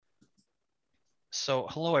So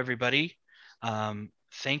hello, everybody.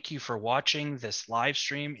 Thank you for watching this live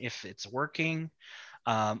stream. If it's working,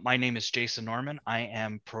 my name is Jason Norman. I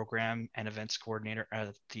am Program and Events Coordinator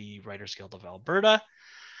at the Writers Guild of Alberta.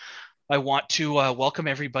 I want to welcome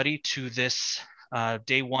everybody to this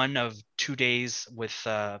day one of 2 days with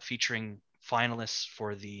featuring finalists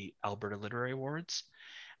for the Alberta Literary Awards.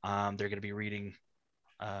 They're going to be reading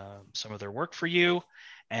some of their work for you,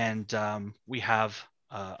 and we have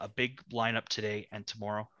a big lineup today and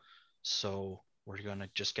tomorrow. So we're going to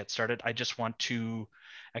just get started. I just want to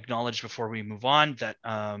acknowledge before we move on that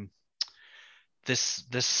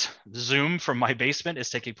this Zoom from my basement is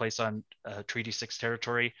taking place on Treaty 6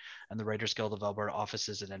 territory, and the Writers Guild of Alberta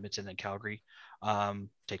offices in Edmonton and Calgary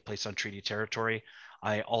take place on treaty territory.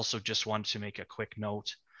 I also just wanted to make a quick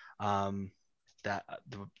note that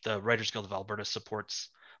the Writers Guild of Alberta supports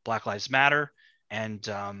Black Lives Matter, and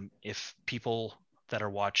if people that are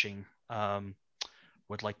watching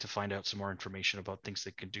would like to find out some more information about things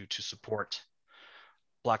they can do to support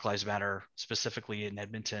Black Lives Matter, specifically in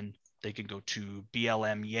Edmonton, they can go to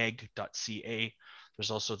blmyeg.ca. There's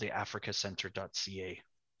also the africacenter.ca.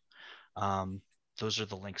 Those are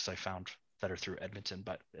the links I found that are through Edmonton,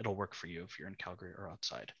 but it'll work for you if you're in Calgary or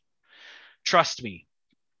outside. Trust me.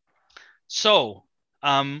 So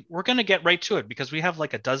we're going to get right to it because we have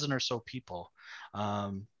like a dozen or so people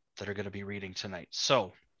that are going to be reading tonight.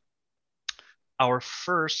 So our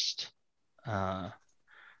first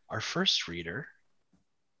reader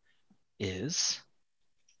is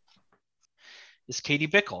Katie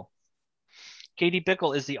Bickle. Katie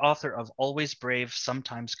Bickle is the author of Always Brave,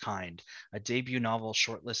 Sometimes Kind, a debut novel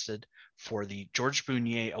shortlisted for the George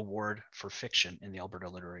Bounier Award for Fiction in the Alberta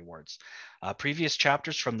Literary Awards. Previous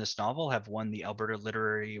chapters from this novel have won the Alberta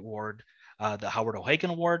Literary Award, the Howard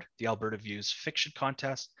O'Hagan Award, the Alberta Views Fiction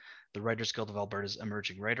Contest, the Writers Guild of Alberta's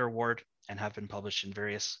Emerging Writer Award, and have been published in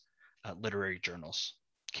various literary journals.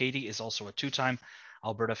 Katie is also a two-time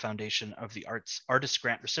Alberta Foundation of the Arts Artist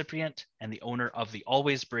Grant recipient and the owner of the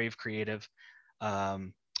Always Brave Creative,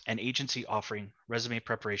 an agency offering resume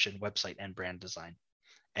preparation, website and brand design,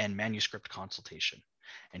 and manuscript consultation.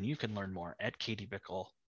 And you can learn more at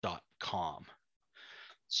katiebickle.com.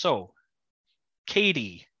 So,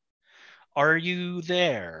 Katie, are you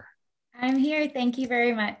there? I'm here. Thank you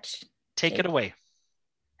very much. Take it away.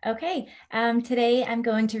 Okay. Today I'm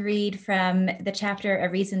going to read from the chapter A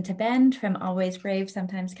Reason to Bend from Always Brave,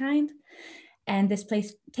 Sometimes Kind. And this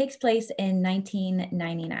takes place in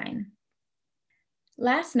 1999.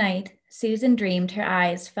 Last night, Susan dreamed her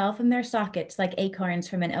eyes fell from their sockets like acorns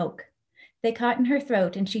from an oak. They caught in her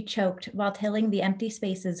throat and she choked while tilling the empty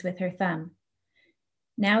spaces with her thumb.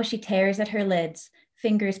 Now she tears at her lids,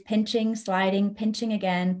 fingers pinching, sliding, pinching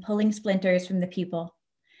again, pulling splinters from the pupil.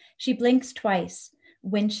 She blinks twice,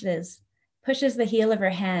 winches, pushes the heel of her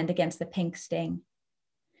hand against the pink sting.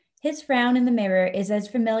 His frown in the mirror is as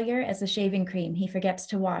familiar as the shaving cream he forgets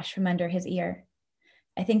to wash from under his ear.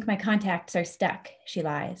 I think my contacts are stuck, she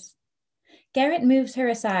lies. Garrett moves her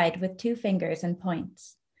aside with 2 fingers and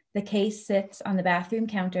points. The case sits on the bathroom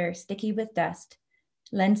counter, sticky with dust,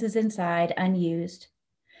 lenses inside, unused.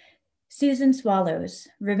 Susan swallows,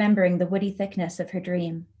 remembering the woody thickness of her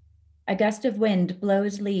dream. A gust of wind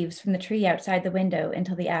blows leaves from the tree outside the window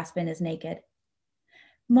until the aspen is naked.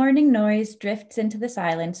 Morning noise drifts into the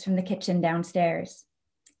silence from the kitchen downstairs.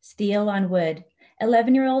 Steel on wood,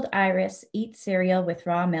 11-year-old Iris eats cereal with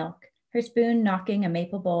raw milk, her spoon knocking a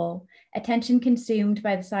maple bowl, attention consumed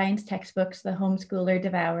by the science textbooks the homeschooler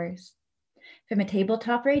devours. From a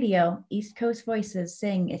tabletop radio, East Coast voices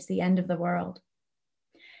sing It's the End of the World.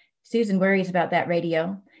 Susan worries about that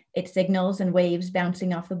radio, its signals and waves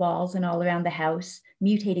bouncing off the walls and all around the house,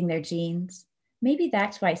 mutating their genes. Maybe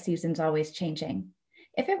that's why Susan's always changing.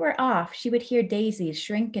 If it were off, she would hear daisies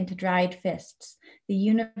shrink into dried fists, the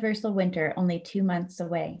universal winter only 2 months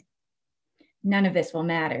away. None of this will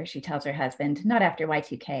matter, she tells her husband, not after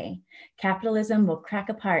Y2K. Capitalism will crack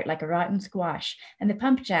apart like a rotten squash, and the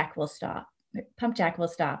pump jack will stop.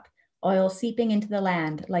 Oil seeping into the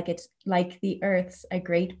land like the earth's a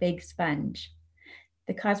great big sponge.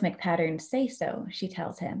 The cosmic patterns say so, she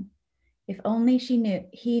tells him. If only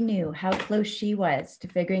he knew how close she was to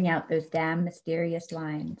figuring out those damn mysterious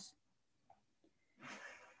lines.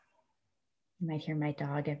 You might hear my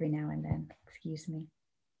dog every now and then, excuse me.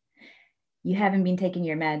 You haven't been taking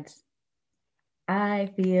your meds.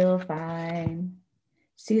 I feel fine.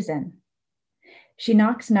 Susan. She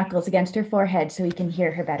knocks knuckles against her forehead so he can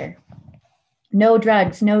hear her better. No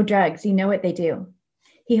drugs, no drugs. You know what they do.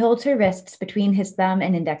 He holds her wrists between his thumb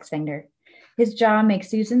and index finger. His jaw makes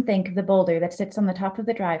Susan think of the boulder that sits on the top of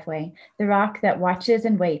the driveway, the rock that watches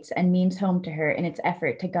and waits and means home to her in its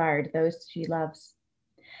effort to guard those she loves.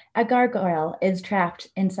 A gargoyle is trapped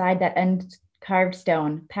inside that uncarved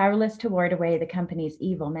stone, powerless to ward away the company's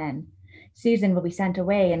evil men. Susan will be sent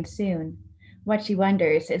away, and soon. What she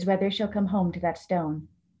wonders is whether she'll come home to that stone.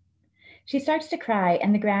 She starts to cry,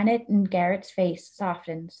 and the granite in Garrett's face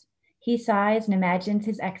softens. He sighs and imagines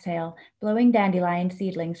his exhale, blowing dandelion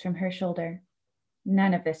seedlings from her shoulder.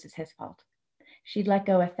 None of this is his fault. She'd let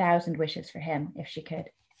go 1,000 wishes for him if she could.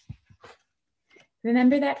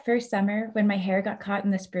 Remember that first summer when my hair got caught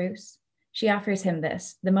in the spruce? She offers him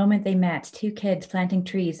this, the moment they met, 2 kids planting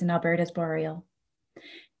trees in Alberta's boreal.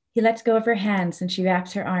 He lets go of her hands and she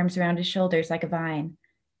wraps her arms around his shoulders like a vine,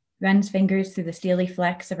 runs fingers through the steely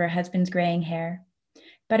flecks of her husband's graying hair.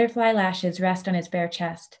 Butterfly lashes rest on his bare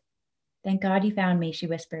chest. Thank God you found me, she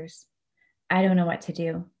whispers. I don't know what to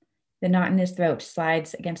do. The knot in his throat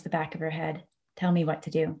slides against the back of her head. Tell me what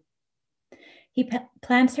to do. He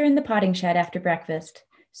plants her in the potting shed after breakfast.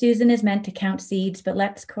 Susan is meant to count seeds, but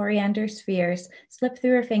lets coriander spheres slip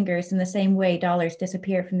through her fingers in the same way dollars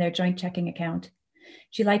disappear from their joint checking account.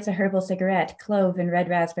 She lights a herbal cigarette, clove and red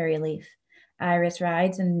raspberry leaf. Iris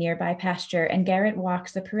rides in a nearby pasture, and Garrett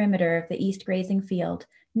walks the perimeter of the east grazing field,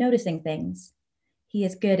 noticing things. He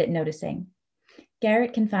is good at noticing.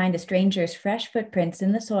 Garrett can find a stranger's fresh footprints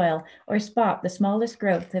in the soil or spot the smallest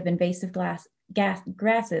growth of invasive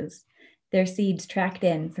grasses, their seeds tracked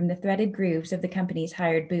in from the threaded grooves of the company's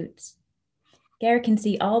hired boots. Garrett can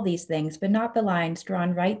see all these things, but not the lines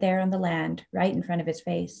drawn right there on the land, right in front of his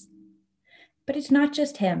face. But it's not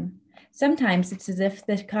just him. Sometimes it's as if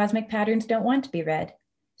the cosmic patterns don't want to be read.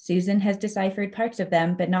 Susan has deciphered parts of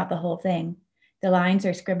them, but not the whole thing. The lines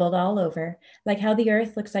are scribbled all over, like how the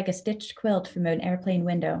earth looks like a stitched quilt from an airplane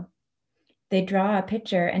window. They draw a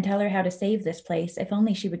picture and tell her how to save this place, if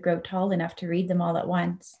only she would grow tall enough to read them all at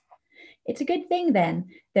once. It's a good thing, then,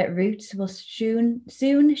 that roots will soon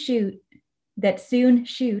shoot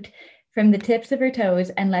from the tips of her toes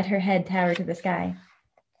and let her head tower to the sky.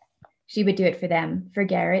 She would do it for them, for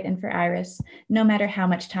Garrett and for Iris, no matter how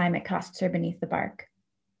much time it costs her beneath the bark.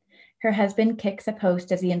 Her husband kicks a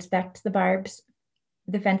post as he inspects the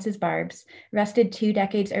fence's barbs, rusted 2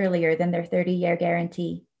 decades earlier than their 30-year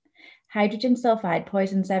guarantee. Hydrogen sulfide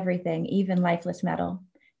poisons everything, even lifeless metal.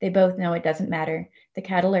 They both know it doesn't matter. The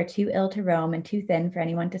cattle are too ill to roam and too thin for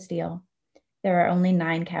anyone to steal. There are only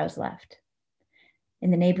 9 cows left.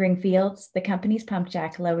 In the neighboring fields, the company's pump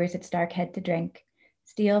jack lowers its dark head to drink,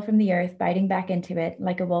 steel from the earth biting back into it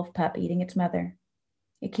like a wolf pup eating its mother.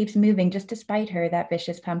 It keeps moving just to spite her, that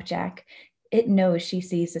vicious pump jack. It knows she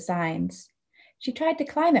sees the signs. She tried to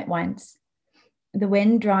climb it once, the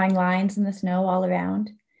wind drawing lines in the snow all around.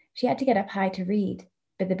 She had to get up high to read,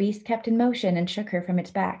 but the beast kept in motion and shook her from its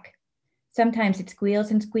back. Sometimes it squeals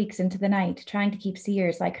and squeaks into the night, trying to keep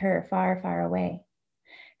seers like her far, far away.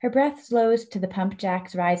 Her breath slows to the pump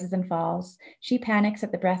jack's rises and falls. She panics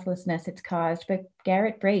at the breathlessness it's caused, but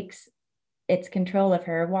Garrett breaks its control of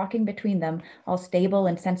her, walking between them, all stable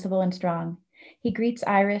and sensible and strong. He greets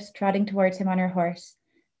Iris, trotting towards him on her horse.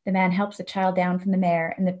 The man helps the child down from the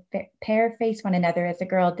mare, and the pair face one another as the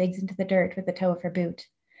girl digs into the dirt with the toe of her boot.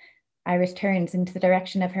 Iris turns into the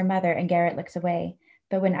direction of her mother, and Garrett looks away.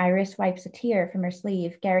 But when Iris wipes a tear from her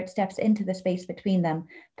sleeve, Garrett steps into the space between them,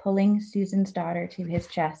 pulling Susan's daughter to his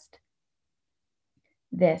chest.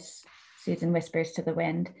 This, Susan whispers to the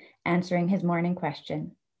wind, answering his morning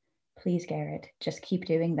question. Please, Garrett, just keep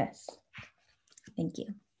doing this. Thank you.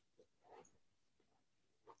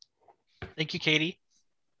 Thank you, Katie.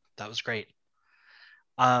 That was great.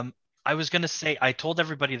 I was going to say, I told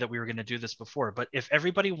everybody that we were going to do this before, but if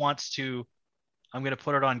everybody wants to, I'm going to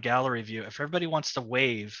put it on gallery view. If everybody wants to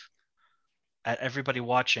wave at everybody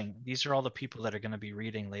watching, these are all the people that are going to be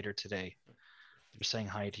reading later today. They're saying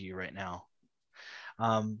hi to you right now.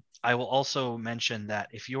 I will also mention that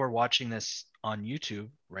if you are watching this on YouTube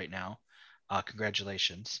right now,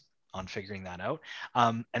 congratulations on figuring that out.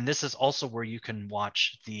 And this is also where you can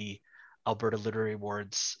watch the Alberta Literary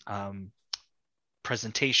Awards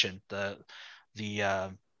presentation. The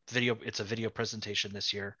video, it's a video presentation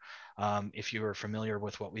this year. If you are familiar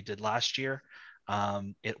with what we did last year,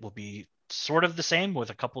 it will be sort of the same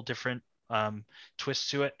with a couple different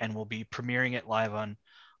twists to it, and we'll be premiering it live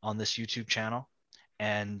on this YouTube channel.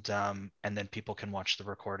 And then people can watch the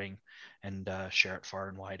recording and share it far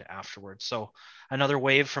and wide afterwards. So another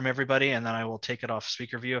wave from everybody, and then I will take it off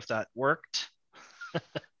speaker view if that worked.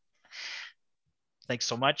 Thanks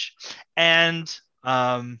so much. And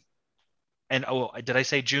oh, did I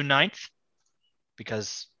say June 9th?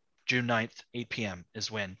 Because June 9th, 8 p.m. is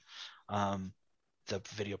when the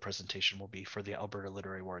video presentation will be for the Alberta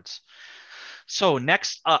Literary Awards. So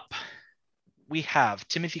next up, we have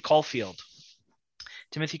Timothy Caulfield.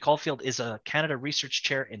 Timothy Caulfield is a Canada Research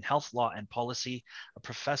Chair in Health Law and Policy, a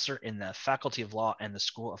professor in the Faculty of Law and the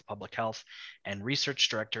School of Public Health, and Research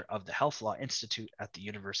Director of the Health Law Institute at the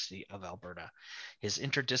University of Alberta. His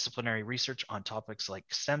interdisciplinary research on topics like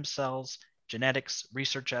stem cells, genetics,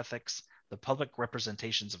 research ethics, the public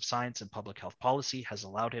representations of science and public health policy has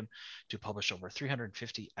allowed him to publish over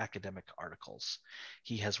 350 academic articles.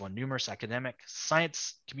 He has won numerous academic,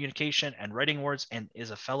 science, communication, and writing awards and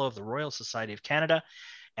is a fellow of the Royal Society of Canada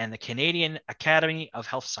and the Canadian Academy of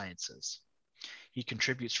Health Sciences. He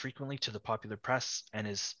contributes frequently to the popular press and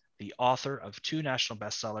is the author of 2 national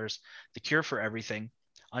bestsellers, The Cure for Everything,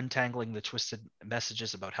 Untangling the Twisted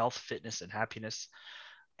Messages About Health, Fitness, and Happiness,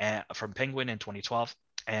 from Penguin in 2012,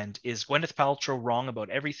 and Is Gwyneth Paltrow Wrong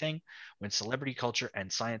About Everything? When Celebrity Culture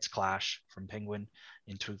and Science Clash, from Penguin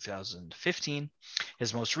in 2015.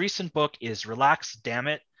 His most recent book is Relax, Damn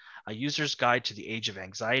It, A User's Guide to the Age of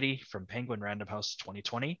Anxiety, from Penguin Random House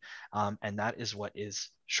 2020. And that is what is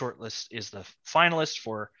the finalist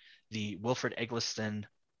for the Wilfred Eggleston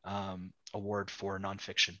Award for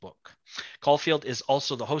Nonfiction Book. Caulfield is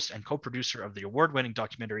also the host and co-producer of the award-winning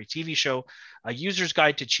documentary TV show, A User's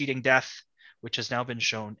Guide to Cheating Death, which has now been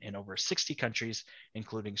shown in over 60 countries,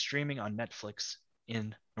 including streaming on Netflix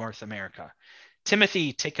in North America.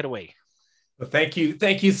 Timothy, take it away. Well, thank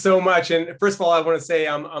you so much. And first of all, I want to say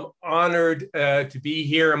I'm honored to be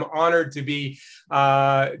here. I'm honored to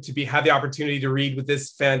have the opportunity to read with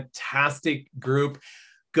this fantastic group.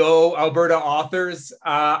 Go Alberta authors.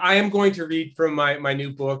 I am going to read from my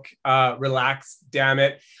new book, Relax, Damn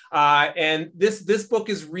It. And this book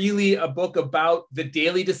is really a book about the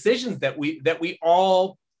daily decisions that we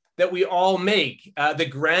all make. The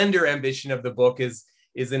grander ambition of the book is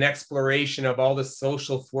an exploration of all the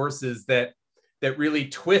social forces that really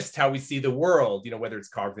twist how we see the world, whether it's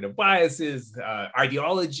cognitive biases,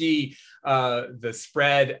 ideology, the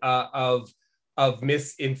spread of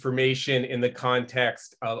misinformation in the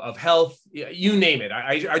context of health, you name it.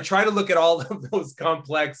 I try to look at all of those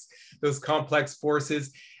complex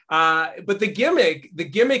forces. But the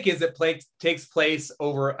gimmick is it takes place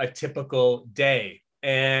over a typical day.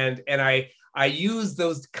 And I use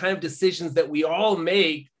those kind of decisions that we all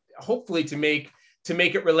make, hopefully to make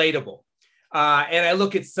it relatable. And I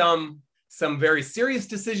look at some very serious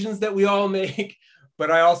decisions that we all make, but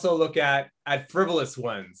I also look at frivolous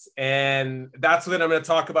ones. And that's what I'm going to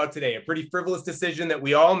talk about today, a pretty frivolous decision that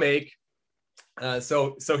we all make.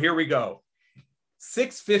 So here we go.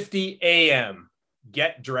 6:50 a.m.,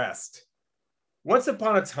 get dressed. Once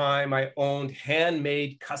upon a time, I owned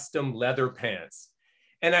handmade custom leather pants,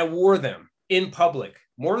 and I wore them in public.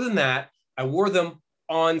 More than that, I wore them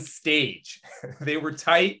on stage. They were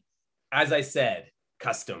tight, as I said,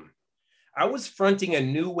 custom. I was fronting a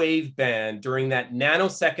new wave band during that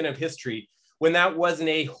nanosecond of history when that wasn't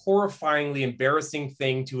a horrifyingly embarrassing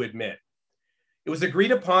thing to admit. It was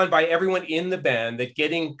agreed upon by everyone in the band that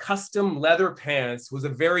getting custom leather pants was a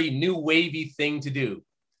very new wavy thing to do.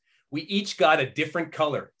 We each got a different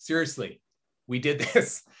color. Seriously, we did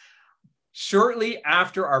this. Shortly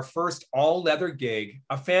after our first all leather gig,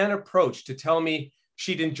 a fan approached to tell me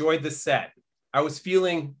she'd enjoyed the set. I was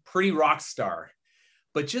feeling pretty rock star.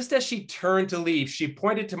 But just as she turned to leave, she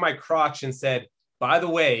pointed to my crotch and said, "By the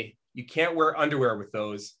way, you can't wear underwear with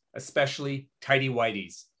those, especially tighty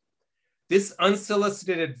whities." This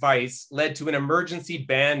unsolicited advice led to an emergency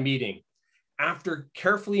band meeting. After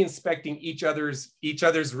carefully inspecting each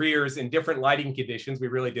other's rears in different lighting conditions, we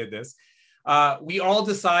really did this, we all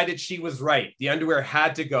decided she was right. The underwear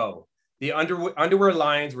had to go. The underwear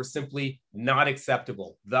lines were simply not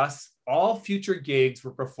acceptable. Thus, all future gigs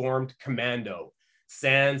were performed commando,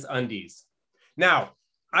 sans undies. Now,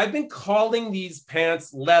 I've been calling these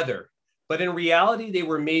pants leather, but in reality, they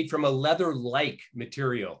were made from a leather-like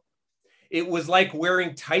material. It was like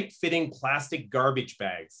wearing tight-fitting plastic garbage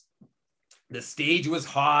bags. The stage was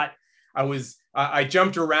hot. I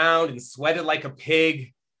jumped around and sweated like a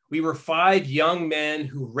pig. We were 5 young men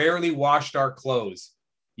who rarely washed our clothes.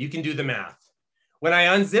 You can do the math. When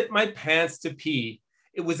I unzipped my pants to pee,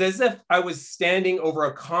 it was as if I was standing over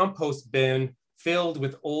a compost bin filled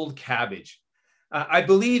with old cabbage. I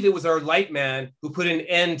believe it was our light man who put an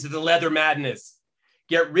end to the leather madness.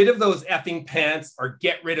 Get rid of those effing pants or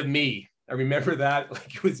get rid of me. I remember that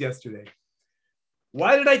like it was yesterday.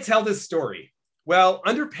 Why did I tell this story? Well,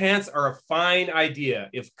 underpants are a fine idea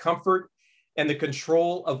if comfort and the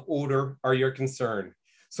control of odor are your concern.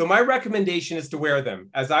 So my recommendation is to wear them,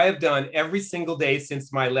 as I have done every single day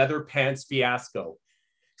since my leather pants fiasco.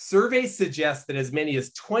 Surveys suggest that as many as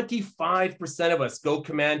 25% of us go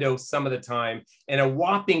commando some of the time, and a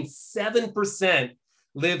whopping 7%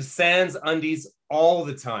 live sans undies all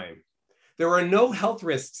the time. There are no health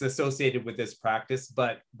risks associated with this practice,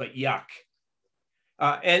 but yuck.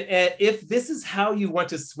 And if this is how you want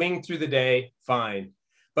to swing through the day, fine.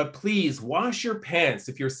 But please wash your pants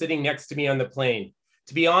if you're sitting next to me on the plane.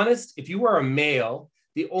 To be honest, if you are a male,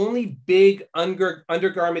 the only big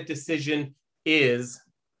undergarment decision is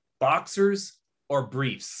boxers or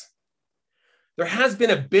briefs. There has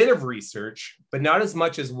been a bit of research, but not as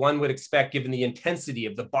much as one would expect given the intensity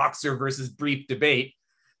of the boxer versus brief debate,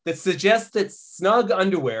 that suggests that snug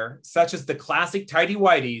underwear, such as the classic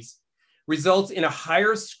tighty-whities, results in a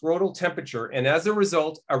higher scrotal temperature and as a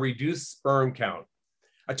result, a reduced sperm count.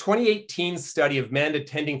 A 2018 study of men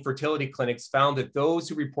attending fertility clinics found that those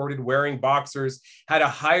who reported wearing boxers had a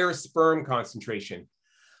higher sperm concentration.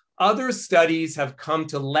 Other studies have come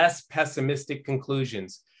to less pessimistic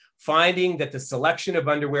conclusions, finding that the selection of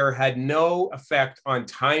underwear had no effect on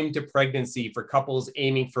time to pregnancy for couples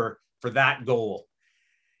aiming for that goal.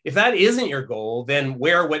 If that isn't your goal, then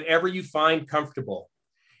wear whatever you find comfortable.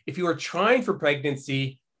 If you are trying for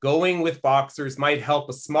pregnancy, going with boxers might help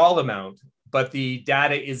a small amount, but the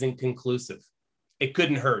data isn't conclusive. It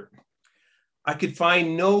couldn't hurt. I could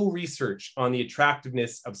find no research on the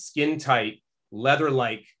attractiveness of skin-tight,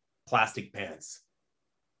 leather-like plastic pants.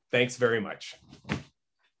 Thanks very much.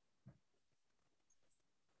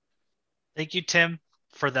 Thank you, Tim,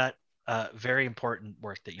 for that very important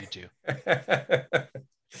work that you do.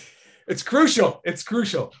 It's crucial. It's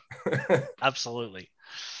crucial. Absolutely.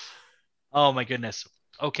 Oh my goodness.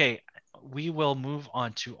 Okay, we will move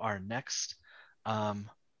on to our next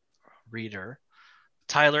reader,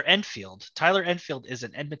 Tyler Enfield. Tyler Enfield is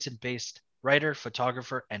an Edmonton-based writer,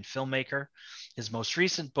 photographer, and filmmaker. His most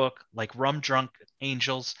recent book, Like Rum Drunk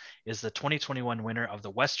Angels, is the 2021 winner of the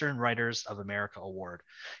Western Writers of America Award.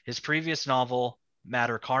 His previous novel,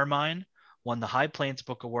 Matter Carmine, won the High Plains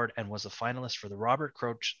Book Award and was a finalist for the Robert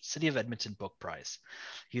Croach City of Edmonton Book Prize.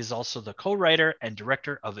 He is also the co-writer and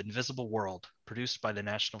director of Invisible World, produced by the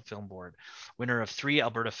National Film Board, winner of 3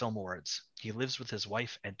 Alberta Film Awards. He lives with his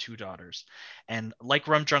wife and 2 daughters. And Like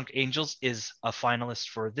Rum Drunk Angels is a finalist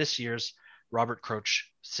for this year's Robert Croach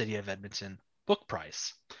City of Edmonton Book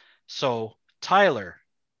Prize. So, Tyler.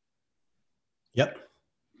 Yep.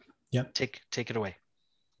 Take it away.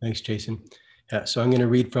 Thanks, Jason. So I'm going to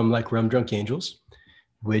read from Like Rum Drunk Angels,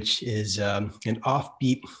 which is an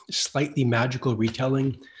offbeat, slightly magical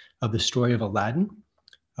retelling of the story of Aladdin,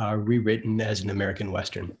 rewritten as an American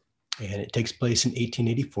Western. And it takes place in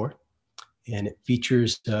 1884. And it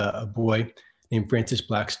features a boy named Francis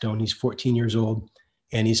Blackstone. He's 14 years old,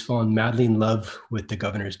 and he's fallen madly in love with the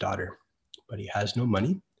governor's daughter, but he has no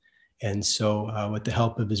money. And so with the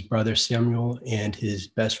help of his brother Samuel and his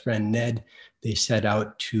best friend Ned, they set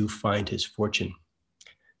out to find his fortune.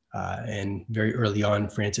 And very early on,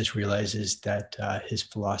 Francis realizes that his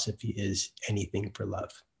philosophy is anything for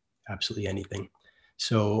love, absolutely anything.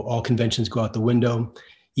 So all conventions go out the window,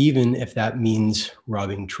 even if that means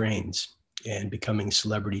robbing trains and becoming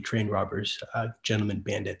celebrity train robbers, gentlemen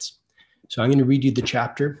bandits. So I'm going to read you the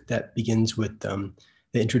chapter that begins with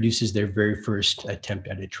that introduces their very first attempt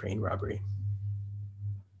at a train robbery.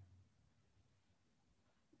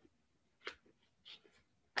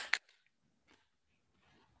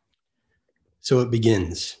 So it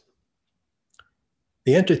begins.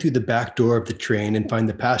 They enter through the back door of the train and find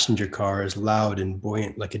the passenger car is loud and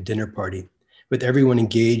buoyant like a dinner party, with everyone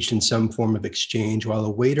engaged in some form of exchange while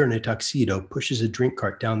a waiter in a tuxedo pushes a drink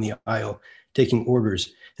cart down the aisle, taking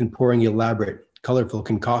orders and pouring elaborate, colorful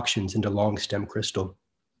concoctions into long stem crystal.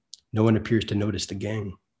 No one appears to notice the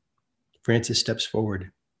gang. Francis steps forward.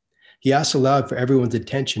 He asks aloud for everyone's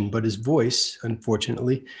attention, but his voice,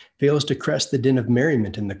 unfortunately, fails to crest the din of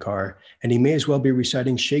merriment in the car, and he may as well be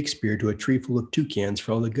reciting Shakespeare to a tree full of toucans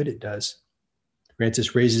for all the good it does.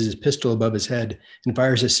 Francis raises his pistol above his head and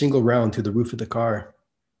fires a single round through the roof of the car.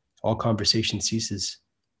 All conversation ceases.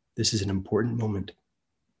 This is an important moment.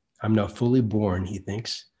 I'm now fully born, he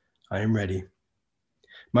thinks. I am ready.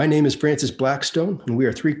 My name is Francis Blackstone, and we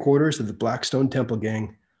are 3/4 of the Blackstone Temple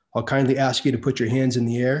Gang. I'll kindly ask you to put your hands in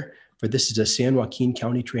the air, for this is a San Joaquin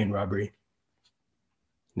County train robbery.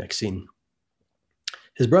 Next scene.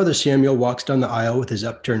 His brother Samuel walks down the aisle with his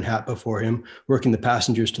upturned hat before him, working the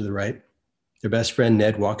passengers to the right. Their best friend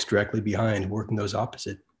Ned walks directly behind, working those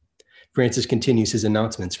opposite. Francis continues his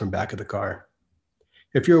announcements from back of the car.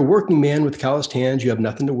 If you're a working man with calloused hands, you have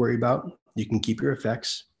nothing to worry about. You can keep your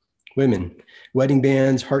effects. Women, wedding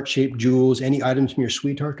bands, heart-shaped jewels, any items from your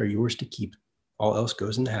sweetheart are yours to keep. All else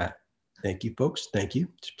goes in the hat. Thank you, folks. Thank you.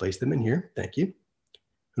 Just place them in here. Thank you.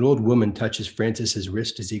 An old woman touches Francis's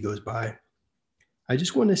wrist as he goes by. I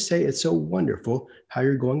just want to say it's so wonderful how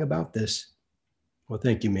you're going about this. Well,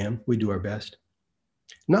 thank you, ma'am. We do our best.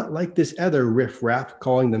 Not like this other riff-raff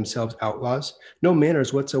calling themselves outlaws. No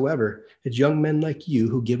manners whatsoever. It's young men like you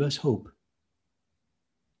who give us hope.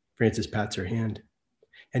 Francis pats her hand.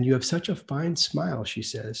 And you have such a fine smile, she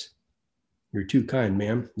says. You're too kind,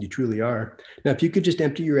 ma'am. You truly are. Now, if you could just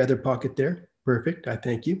empty your other pocket there. Perfect. I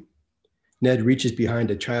thank you. Ned reaches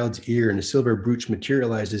behind a child's ear and a silver brooch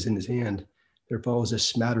materializes in his hand. There follows a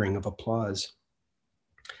smattering of applause.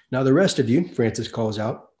 Now, the rest of you, Francis calls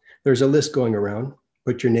out, there's a list going around.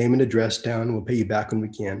 Put your name and address down and we'll pay you back when we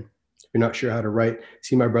can. If you're not sure how to write,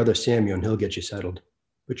 see my brother Samuel and he'll get you settled.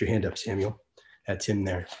 Put your hand up, Samuel. That's him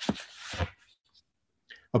there.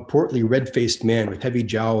 A portly, red-faced man with heavy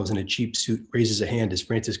jowls and a cheap suit raises a hand as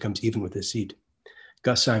Francis comes even with his seat.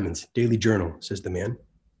 Gus Simons, Daily Journal, says the man.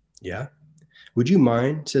 Yeah? Would you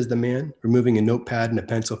mind, says the man, removing a notepad and a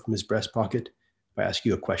pencil from his breast pocket, if I ask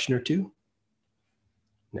you a question or two?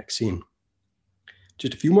 Next scene.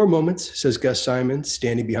 Just a few more moments, says Gus Simons,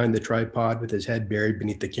 standing behind the tripod with his head buried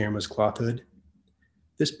beneath the camera's cloth hood.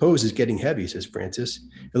 This pose is getting heavy, says Francis.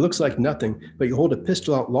 It looks like nothing, but you hold a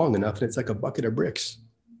pistol out long enough and it's like a bucket of bricks.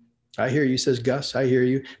 I hear you, says Gus. I hear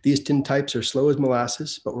you. These tin types are slow as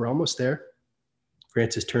molasses, but we're almost there.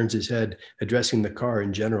 Francis turns his head, addressing the car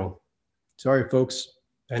in general. Sorry, folks.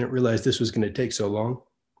 I didn't realize this was going to take so long.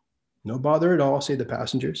 No bother at all, say the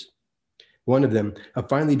passengers. One of them, a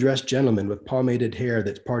finely dressed gentleman with pomaded hair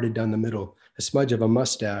that's parted down the middle, a smudge of a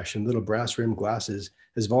mustache and little brass-rimmed glasses,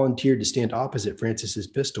 has volunteered to stand opposite Francis's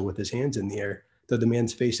pistol with his hands in the air, though the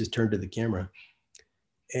man's face is turned to the camera.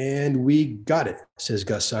 And we got it, says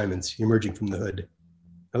Gus Simons, emerging from the hood.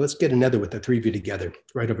 Now let's get another with the three of you together,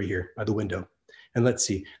 right over here by the window. And let's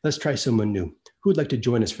see, let's try someone new. Who would like to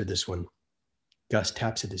join us for this one? Gus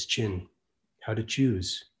taps at his chin. How to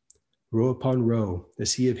choose. Row upon row, the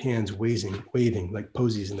sea of hands waving like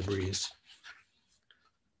posies in the breeze.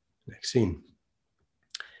 Next scene.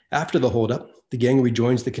 After the holdup, the gang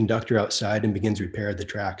rejoins the conductor outside and begins repair of the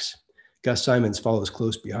tracks. Gus Simons follows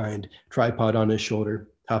close behind, tripod on his shoulder,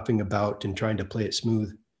 huffing about and trying to play it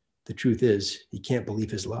smooth. The truth is, he can't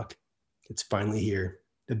believe his luck. It's finally here,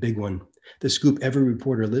 the big one, the scoop every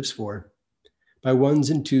reporter lives for. By ones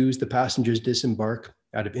and twos, the passengers disembark,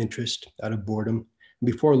 out of interest, out of boredom,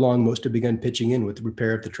 and before long, most have begun pitching in with the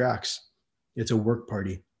repair of the tracks. It's a work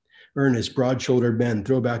party. Earnest, broad-shouldered men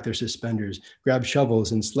throw back their suspenders, grab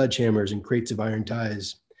shovels and sledgehammers and crates of iron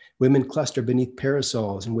ties. Women cluster beneath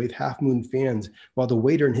parasols and wave half-moon fans, while the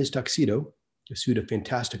waiter in his tuxedo, a suit of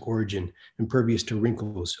fantastic origin, impervious to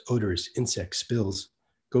wrinkles, odors, insects, spills,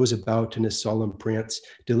 goes about in a solemn prance,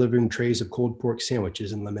 delivering trays of cold pork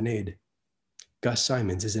sandwiches and lemonade. Gus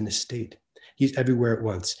Simons is in a state. He's everywhere at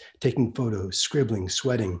once, taking photos, scribbling,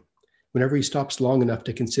 sweating. Whenever he stops long enough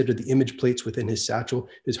to consider the image plates within his satchel,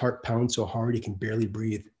 his heart pounds so hard he can barely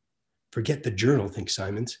breathe. Forget the journal, thinks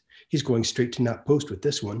Simons. He's going straight to Not Post with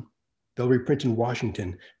this one. They'll reprint in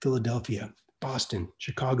Washington, Philadelphia, Boston,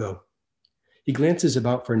 Chicago. He glances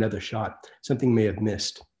about for another shot, something may have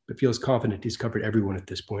missed, but feels confident he's covered everyone at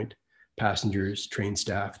this point. Passengers, train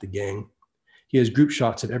staff, the gang. He has group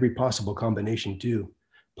shots of every possible combination too.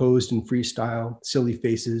 Posed in freestyle, silly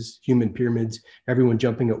faces, human pyramids, everyone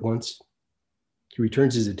jumping at once. He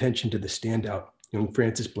returns his attention to the standout, young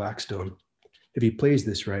Francis Blackstone. If he plays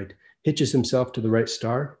this right, hitches himself to the right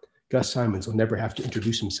star, Gus Simons will never have to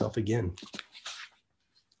introduce himself again.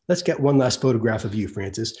 Let's get one last photograph of you,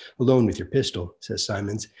 Francis, alone with your pistol, says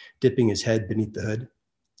Simons, dipping his head beneath the hood.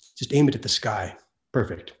 Just aim it at the sky.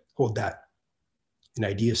 Perfect. Hold that. An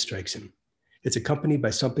idea strikes him. It's accompanied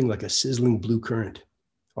by something like a sizzling blue current.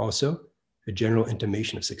 Also, a general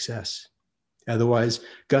intimation of success. Otherwise,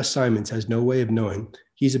 Gus Simons has no way of knowing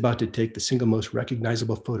he's about to take the single most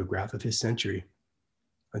recognizable photograph of his century.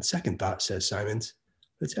 On second thought, says Simons,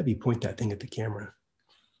 let's have you point that thing at the camera.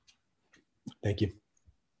 Thank you.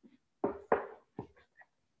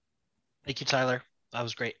 Thank you, Tyler. That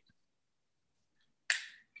was great.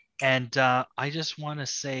 And I just want to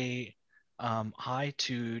say hi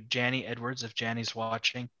to Janny Edwards, if Janny's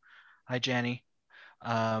watching. Hi, Janny.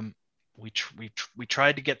 We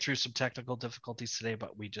tried to get through some technical difficulties today,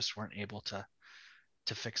 but we just weren't able to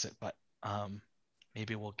fix it. But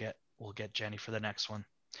maybe we'll get Janny for the next one.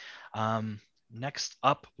 Next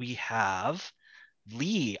up, we have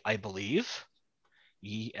Lee, I believe.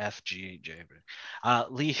 EFGJ.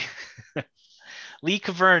 Lee Lee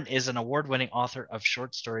Kavern is an award-winning author of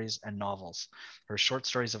short stories and novels. Her short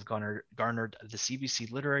stories have garnered the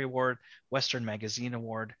CBC Literary Award, Western Magazine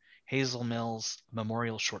Award, Hazel Mills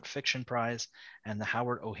Memorial Short Fiction Prize, and the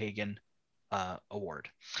Howard O'Hagan Award.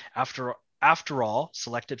 After All,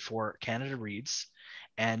 selected for Canada Reads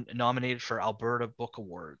and nominated for Alberta Book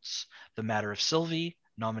Awards. The Matter of Sylvie,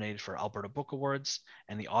 nominated for Alberta Book Awards,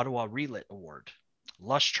 and the Ottawa Relit Award.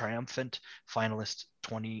 Lush triumphant finalist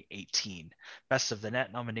 2018. Best of the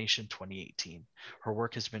Net nomination 2018. Her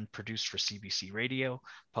work has been produced for CBC Radio,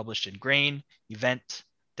 published in Grain, Event,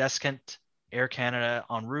 Descant, Air Canada,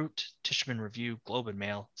 En Route, Tishman Review, Globe and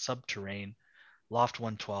Mail, Subterrane, Loft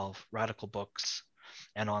 112, Radical Books,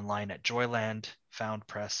 and online at Joyland, Found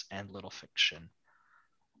Press, and Little Fiction.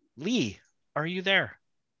 Lee, are you there?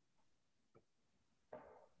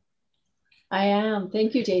 I am.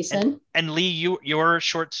 Thank you, Jason. And Lee, your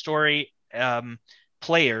short story,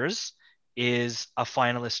 Players, is a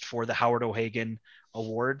finalist for the Howard O'Hagan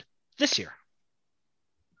Award this year.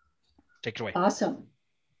 Take it away. Awesome.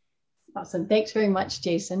 Awesome. Thanks very much,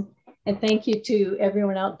 Jason. And thank you to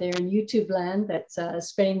everyone out there in YouTube land that's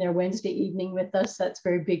spending their Wednesday evening with us. That's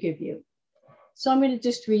very big of you. So I'm going to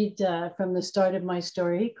just read from the start of my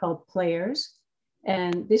story called Players.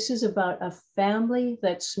 And this is about a family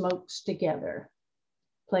that smokes together.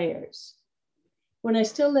 Players. When I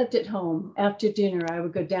still lived at home, after dinner, I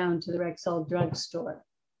would go down to the Rexall drugstore.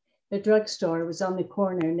 The drugstore was on the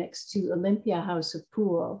corner next to Olympia House of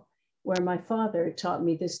Pool, where my father taught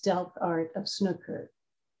me the stealth art of snooker.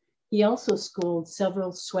 He also schooled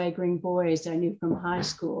several swaggering boys I knew from high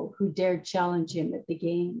school who dared challenge him at the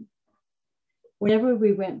game. Whenever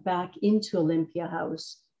we went back into Olympia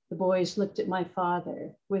House, the boys looked at my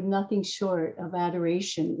father with nothing short of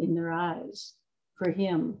adoration in their eyes. For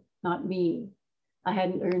him, not me. I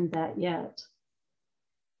hadn't earned that yet.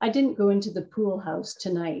 I didn't go into the pool house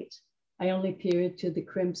tonight. I only peered through the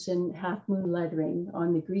crimson half-moon lettering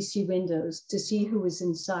on the greasy windows to see who was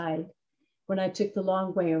inside when I took the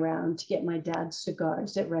long way around to get my dad's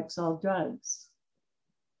cigars at Rexall Drugs.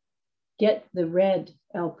 Get the red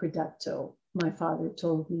El Producto, my father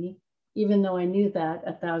told me, even though I knew that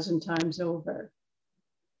 1,000 times over.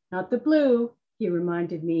 Not the blue, he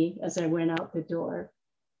reminded me as I went out the door.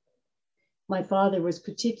 My father was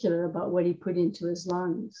particular about what he put into his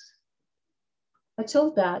lungs. I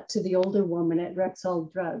told that to the older woman at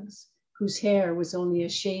Rexall Drugs, whose hair was only a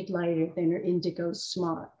shade lighter than her indigo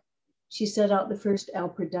smock. She set out the first El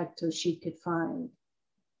Producto she could find.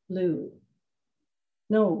 Blue.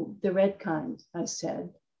 No, the red kind, I said.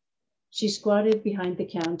 She squatted behind the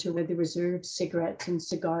counter where the reserved cigarettes and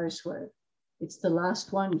cigars were. It's the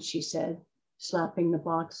last one, she said, slapping the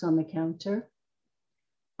box on the counter.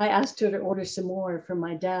 I asked her to order some more for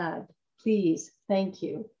my dad. Please, thank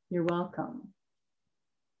you, you're welcome.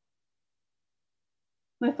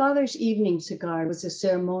 My father's evening cigar was a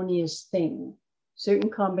ceremonious thing.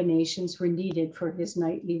 Certain combinations were needed for his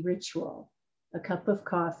nightly ritual. A cup of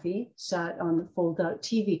coffee sat on the fold-out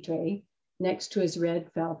TV tray next to his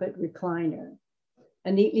red velvet recliner.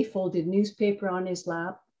 A neatly folded newspaper on his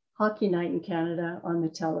lap, Hockey Night in Canada on the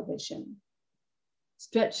television.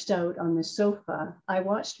 Stretched out on the sofa, I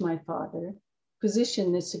watched my father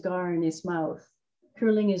position the cigar in his mouth,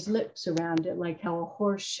 curling his lips around it like how a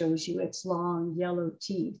horse shows you its long yellow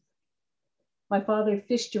teeth. My father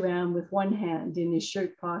fished around with one hand in his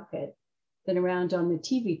shirt pocket, then around on the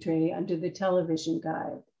TV tray under the television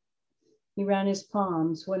guide. He ran his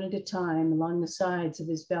palms one at a time along the sides of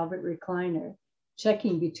his velvet recliner,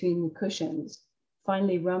 checking between the cushions,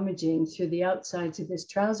 finally rummaging through the outsides of his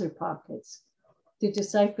trouser pockets to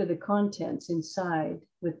decipher the contents inside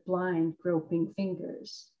with blind, groping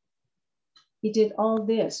fingers. He did all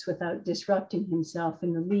this without disrupting himself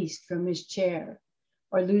in the least from his chair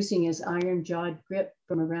or losing his iron-jawed grip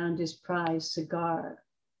from around his prized cigar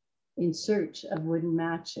in search of wooden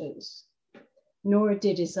matches. Nor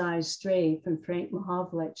did his eyes stray from Frank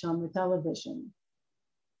Mahovlich on the television.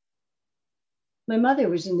 My mother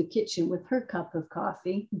was in the kitchen with her cup of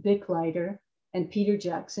coffee, Bic lighter, and Peter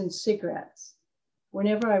Jackson's cigarettes.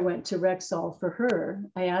 Whenever I went to Rexall for her,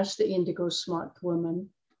 I asked the indigo smocked woman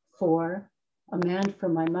for a man for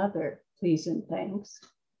my mother, please and thanks.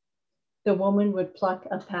 The woman would pluck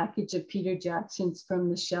a package of Peter Jackson's from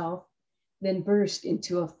the shelf, then burst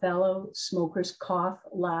into a fellow smoker's cough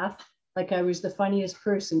laugh like I was the funniest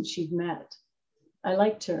person she'd met. I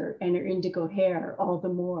liked her and her indigo hair all the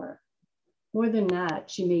more. More than that,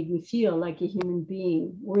 she made me feel like a human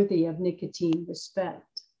being worthy of nicotine respect.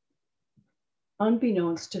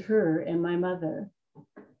 Unbeknownst to her and my mother,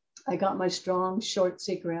 I got my strong, short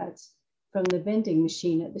cigarettes from the vending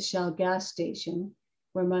machine at the Shell gas station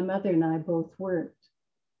where my mother and I both worked.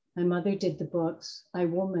 My mother did the books. I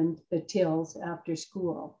womaned the tills after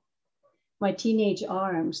school. My teenage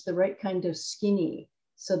arms, the right kind of skinny,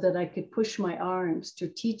 so that I could push my arms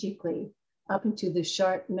strategically up into the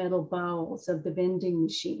sharp metal bowels of the vending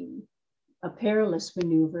machine, a perilous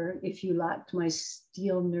maneuver if you lacked my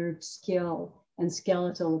steel-nerved skill and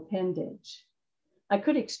skeletal appendage. I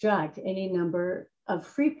could extract any number of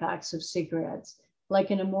free packs of cigarettes, like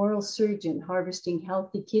an immoral surgeon harvesting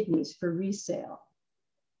healthy kidneys for resale.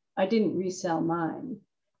 I didn't resell mine.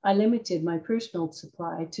 I limited my personal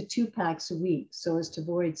supply to 2 packs a week so as to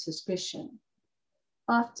avoid suspicion.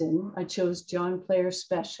 Often, I chose John Player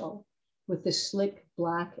Special with the slick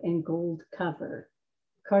black and gold cover,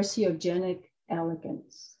 carcinogenic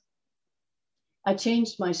elegance. I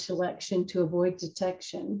changed my selection to avoid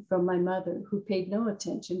detection from my mother, who paid no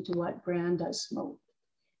attention to what brand I smoked.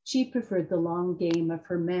 She preferred the long game of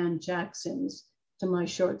her man Jacksons to my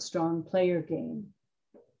short, strong player game.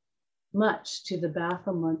 Much to the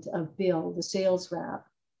bafflement of Bill, the sales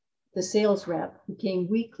rep who came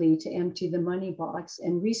weekly to empty the money box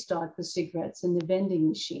and restock the cigarettes in the vending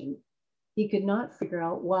machine. He could not figure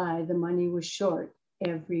out why the money was short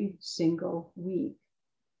every single week.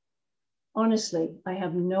 Honestly, I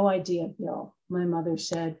have no idea, Bill, my mother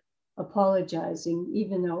said, apologizing,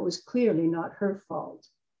 even though it was clearly not her fault.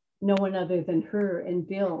 No one other than her and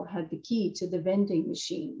Bill had the key to the vending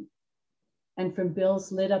machine. And from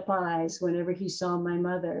Bill's lit up eyes, whenever he saw my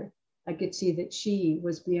mother, I could see that she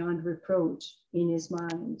was beyond reproach in his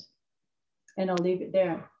mind. And I'll leave it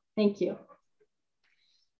there. Thank you.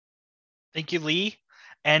 Thank you, Lee.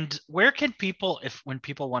 And where can people, when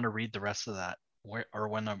people want to read the rest of that, want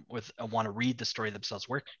to read the story themselves,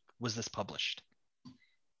 where was this published?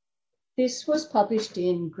 This was published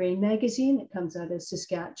in Grain Magazine. It comes out of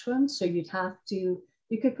Saskatchewan. So you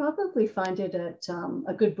could probably find it at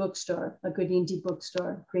a good bookstore, a good indie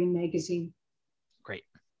bookstore, Grain Magazine. Great.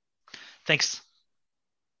 Thanks.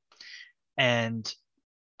 And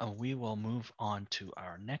we will move on to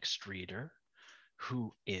our next reader,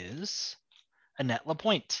 who is Annette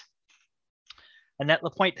Lapointe. Annette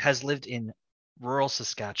Lapointe has lived in rural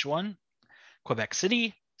Saskatchewan, Quebec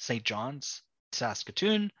City, St. John's,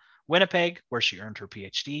 Saskatoon, Winnipeg, where she earned her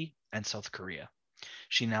PhD, and South Korea.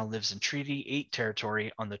 She now lives in Treaty 8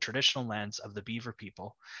 territory on the traditional lands of the Beaver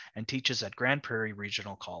people and teaches at Grand Prairie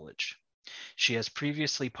Regional College. She has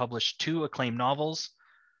previously published 2 acclaimed novels,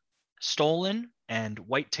 Stolen and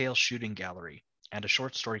Whitetail Shooting Gallery, and a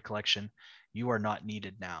short story collection, You Are Not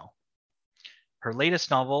Needed Now. Her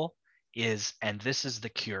latest novel is And This Is the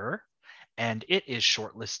Cure, and it is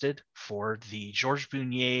shortlisted for the Georges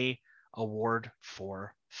Bunier Award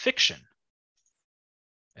for Fiction,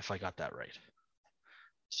 if I got that right.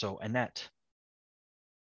 So, Annette.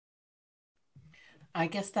 I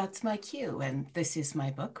guess that's my cue, and this is my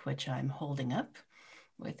book, which I'm holding up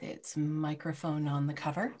with its microphone on the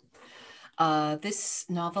cover. This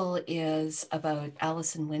novel is about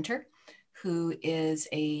Alison Winter, who is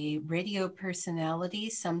a radio personality,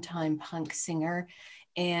 sometime punk singer,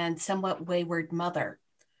 and somewhat wayward mother.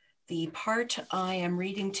 The part I am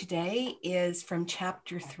reading today is from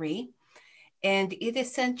chapter 3, and it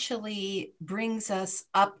essentially brings us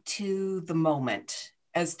up to the moment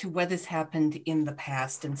as to what has happened in the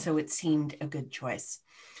past, and so it seemed a good choice.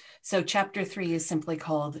 So chapter 3 is simply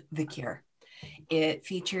called The Cure. It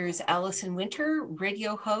features Alison Winter,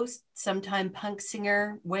 radio host, sometime punk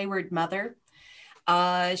singer, wayward mother.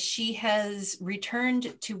 She has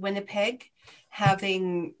returned to Winnipeg,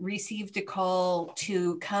 having received a call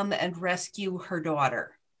to come and rescue her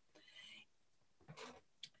daughter.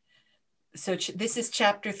 So this is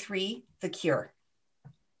chapter 3, The Cure.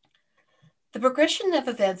 The progression of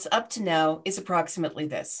events up to now is approximately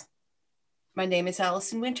this. My name is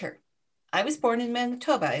Alison Winter. I was born in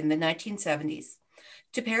Manitoba in the 1970s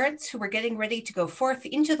to parents who were getting ready to go forth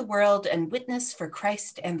into the world and witness for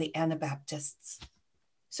Christ and the Anabaptists.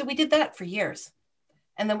 So we did that for years.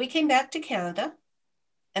 And then we came back to Canada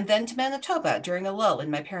and then to Manitoba during a lull in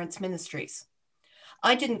my parents' ministries.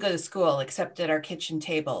 I didn't go to school except at our kitchen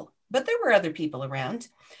table, but there were other people around,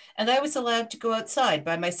 and I was allowed to go outside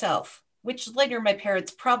by myself, which later my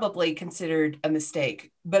parents probably considered a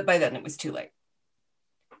mistake, but by then it was too late.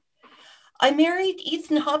 I married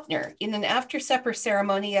Ethan Hopner in an after-supper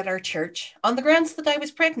ceremony at our church on the grounds that I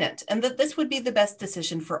was pregnant and that this would be the best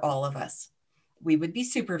decision for all of us. We would be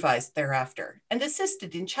supervised thereafter and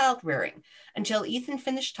assisted in child-rearing until Ethan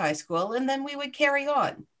finished high school, and then we would carry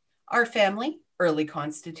on. Our family, early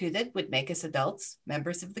constituted, would make us adults,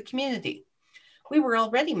 members of the community. We were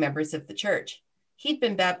already members of the church. He'd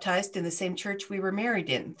been baptized in the same church we were married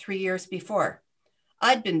in 3 years before.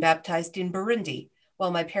 I'd been baptized in Burundi while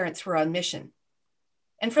my parents were on mission.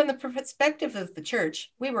 And from the perspective of the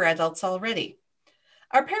church, we were adults already.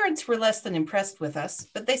 Our parents were less than impressed with us,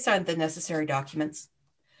 but they signed the necessary documents.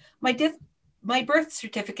 My birth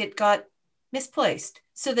certificate got misplaced,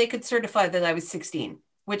 so they could certify that I was 16,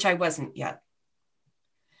 which I wasn't yet.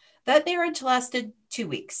 That marriage lasted 2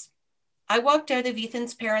 weeks. I walked out of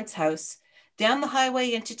Ethan's parents' house, down the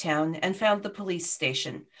highway into town, and found the police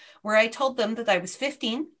station, where I told them that I was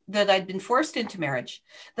 15, that I'd been forced into marriage,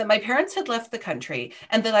 that my parents had left the country,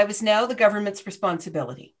 and that I was now the government's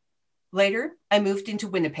responsibility. Later, I moved into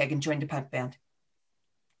Winnipeg and joined a punk band.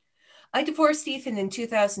 I divorced Ethan in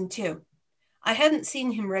 2002. I hadn't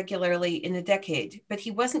seen him regularly in a decade, but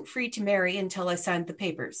he wasn't free to marry until I signed the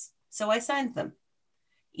papers, so I signed them.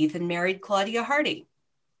 Ethan married Claudia Hardy.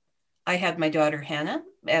 I had my daughter Hannah,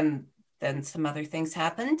 and then some other things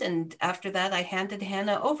happened, and after that I handed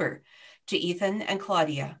Hannah over to Ethan and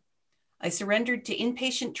Claudia. I surrendered to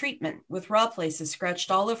inpatient treatment with raw places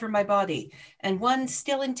scratched all over my body, and one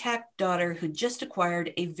still intact daughter who just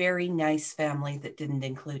acquired a very nice family that didn't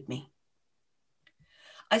include me.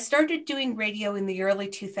 I started doing radio in the early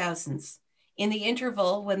 2000s, in the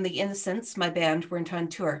interval when the Innocents, my band, weren't on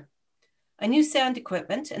tour. I knew sound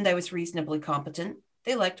equipment and I was reasonably competent.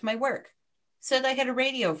 They liked my work, said I had a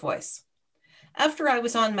radio voice. After I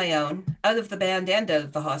was on my own, out of the band and out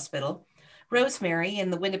of the hospital, Rosemary in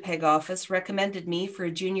the Winnipeg office recommended me for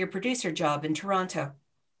a junior producer job in Toronto.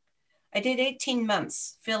 I did 18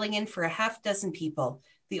 months, filling in for a half dozen people,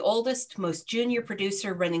 the oldest, most junior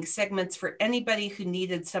producer running segments for anybody who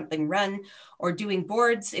needed something run or doing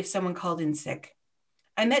boards if someone called in sick.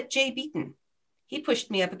 I met Jay Beaton. He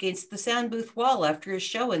pushed me up against the sound booth wall after his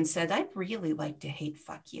show and said, "I'd really like to hate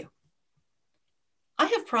fuck you." I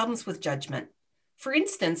have problems with judgment. For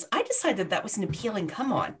instance, I decided that was an appealing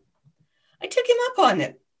come on. I took him up on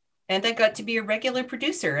it, and I got to be a regular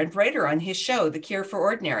producer and writer on his show, The Cure for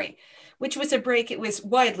Ordinary, which was a break it was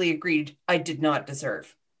widely agreed I did not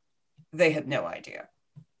deserve. They had no idea.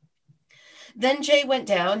 Then Jay went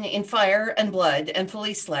down in fire and blood and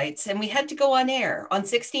police lights, and we had to go on air on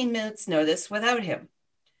 16 minutes notice without him.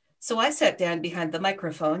 So I sat down behind the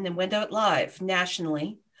microphone and went out live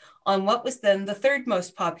nationally on what was then the third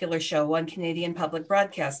most popular show on Canadian public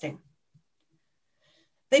broadcasting.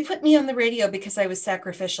 They put me on the radio because I was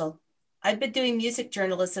sacrificial. I'd been doing music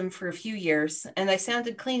journalism for a few years, and I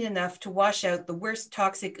sounded clean enough to wash out the worst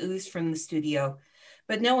toxic ooze from the studio,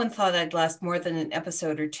 but no one thought I'd last more than an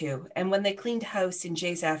episode or two, and when they cleaned house in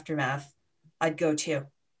Jay's aftermath, I'd go too.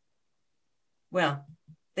 Well,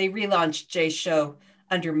 they relaunched Jay's show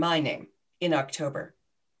under my name in October.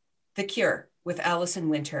 The Cure with Alison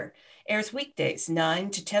Winter airs weekdays 9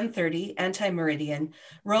 to 10:30 anti-meridian,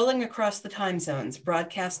 rolling across the time zones,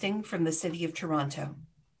 broadcasting from the city of Toronto.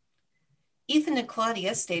 Ethan and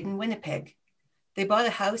Claudia stayed in Winnipeg. They bought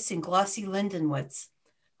a house in glossy Lindenwoods.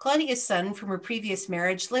 Claudia's son from her previous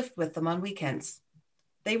marriage lived with them on weekends.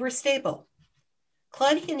 They were stable.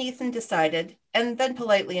 Claudia and Ethan decided, and then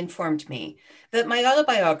politely informed me, that my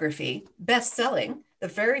autobiography, best-selling, the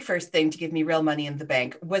very first thing to give me real money in the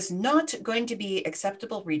bank, was not going to be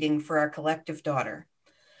acceptable reading for our collective daughter.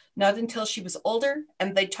 Not until she was older,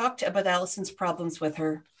 and they talked about Alison's problems with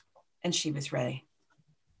her, and she was ready.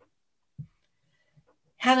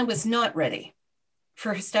 Hannah was not ready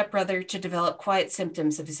for her stepbrother to develop quiet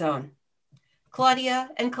symptoms of his own. Claudia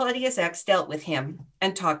and Claudia's ex dealt with him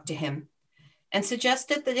and talked to him and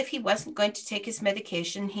suggested that if he wasn't going to take his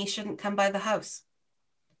medication, he shouldn't come by the house.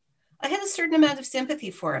 I had a certain amount of sympathy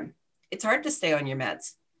for him. It's hard to stay on your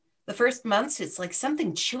meds. The first months, it's like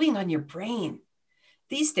something chewing on your brain.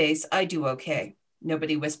 These days, I do okay.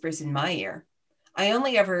 Nobody whispers in my ear. I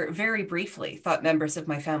only ever very briefly thought members of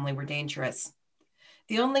my family were dangerous.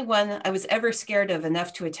 The only one I was ever scared of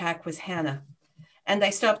enough to attack was Hannah, and I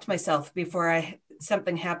stopped myself before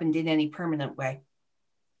something happened in any permanent way.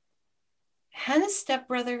 Hannah's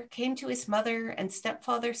stepbrother came to his mother and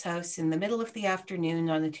stepfather's house in the middle of the afternoon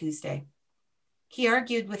on a Tuesday. He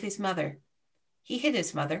argued with his mother. He hit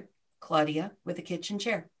his mother, Claudia, with a kitchen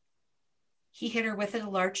chair. He hit her with it a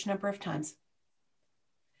large number of times.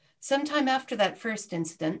 Sometime after that first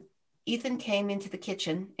incident, Ethan came into the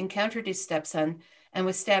kitchen, encountered his stepson, and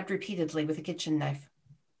was stabbed repeatedly with a kitchen knife.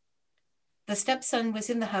 The stepson was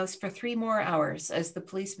in the house for 3 more hours as the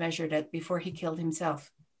police measured it before he killed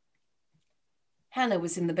himself. Hannah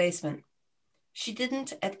was in the basement. She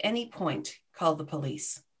didn't at any point call the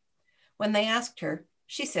police. When they asked her,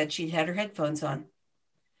 she said she'd had her headphones on.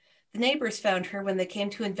 The neighbors found her when they came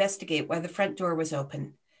to investigate why the front door was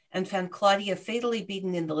open and found Claudia fatally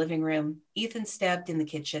beaten in the living room, Ethan stabbed in the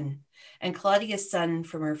kitchen, and Claudia's son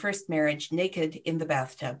from her first marriage naked in the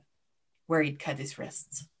bathtub. where he'd cut his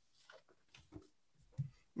wrists.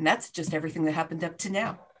 And that's just everything that happened up to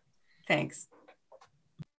now. Thanks.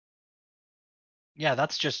 Yeah,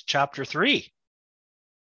 that's just chapter 3.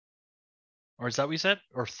 Or is that what you said?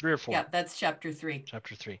 Or 3 or 4? Yeah, that's chapter 3.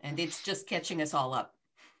 Chapter 3. And it's just catching us all up.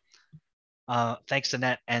 Thanks,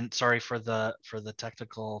 Annette, and sorry for the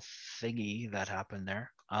technical thingy that happened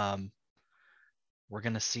there. We're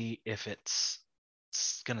gonna see if it's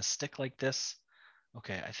gonna stick like this.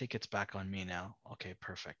 Okay, I think it's back on me now. Okay,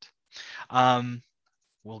 perfect.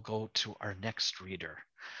 We'll go to our next reader,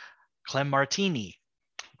 Clem Martini.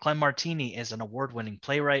 Clem Martini is an award-winning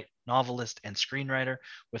playwright, novelist, and screenwriter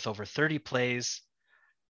with over 30 plays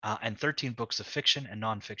and 13 books of fiction and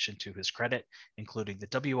nonfiction to his credit, including the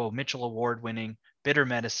W.O. Mitchell Award-winning Bitter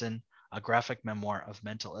Medicine, a graphic memoir of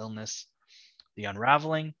mental illness, The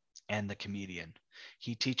Unraveling, and The Comedian.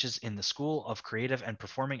 He teaches in the School of Creative and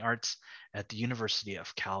Performing Arts at the University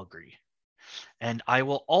of Calgary. And I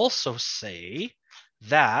will also say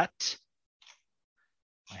that,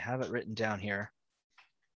 I have it written down here,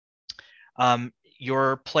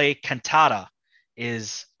 your play Cantata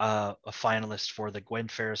is a finalist for the Gwen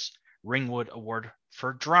Ferris Ringwood Award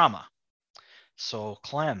for Drama. So,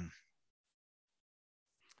 Clem.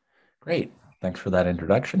 Great. Thanks for that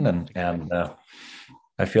introduction. And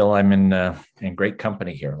I feel I'm in great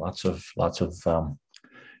company here. Lots of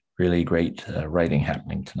really great writing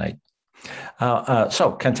happening tonight.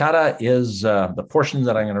 So Cantata is the portion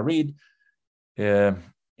that I'm going to read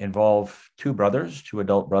involve two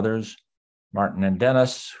adult brothers, Martin and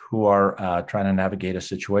Dennis, who are trying to navigate a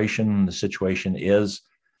situation. The situation is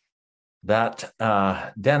that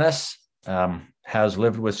Dennis has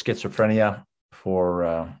lived with schizophrenia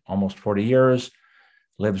for almost 40 years,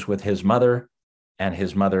 lives with his mother, and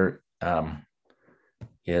his mother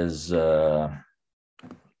is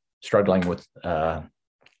struggling with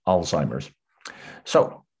Alzheimer's.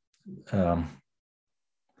 So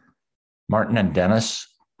Martin and Dennis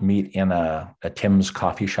meet in a Tim's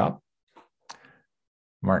coffee shop.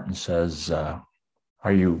 Martin says,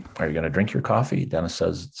 are you going to drink your coffee? Dennis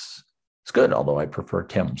says, it's good, although I prefer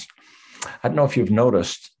Tim's. I don't know if you've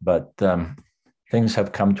noticed, but things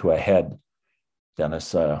have come to a head,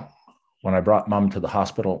 Dennis. When I brought Mom to the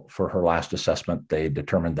hospital for her last assessment, they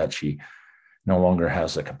determined that she no longer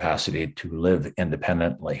has the capacity to live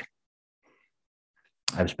independently.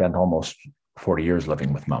 I've spent almost 40 years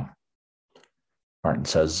living with Mom. Martin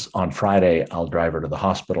says, on Friday, I'll drive her to the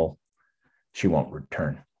hospital. She won't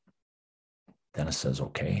return. Dennis says,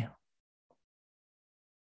 okay.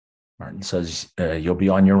 Martin says, you'll be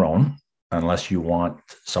on your own unless you want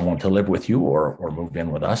someone to live with you or move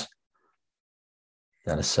in with us.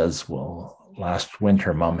 Dennis says, well, last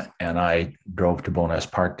winter, Mom and I drove to Bowness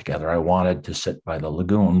Park together. I wanted to sit by the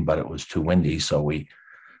lagoon, but it was too windy, so we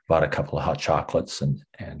bought a couple of hot chocolates,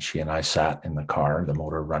 and she and I sat in the car, the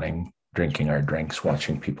motor running, drinking our drinks,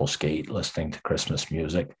 watching people skate, listening to Christmas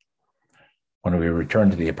music. When we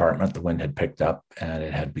returned to the apartment, the wind had picked up and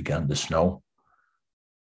it had begun to snow.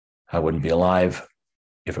 I wouldn't be alive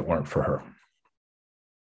if it weren't for her.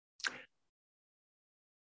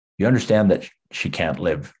 You understand that she can't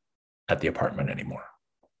live at the apartment anymore.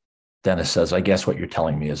 Dennis says, I guess what you're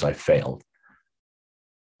telling me is I failed.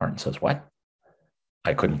 Martin says, what?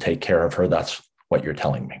 I couldn't take care of her. That's what you're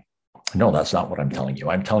telling me. No, that's not what I'm telling you.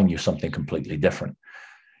 I'm telling you something completely different.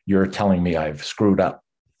 You're telling me I've screwed up.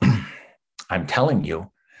 I'm telling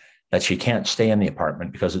you that she can't stay in the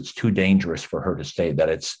apartment because it's too dangerous for her to stay, that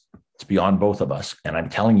it's beyond both of us. And I'm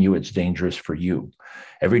telling you it's dangerous for you.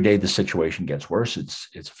 Every day the situation gets worse. It's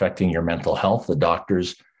affecting your mental health. The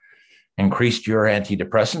doctors increased your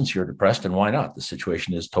antidepressants. You're depressed, and why not? The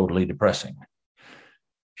situation is totally depressing.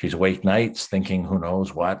 She's awake nights thinking who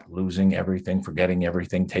knows what, losing everything, forgetting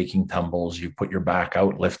everything, taking tumbles. You put your back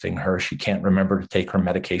out, lifting her. She can't remember to take her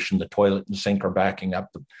medication. The toilet and sink are backing up.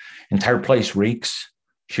 The entire place reeks.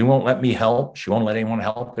 She won't let me help. She won't let anyone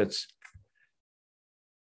help.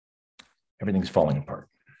 Everything's falling apart.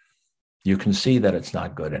 You can see that it's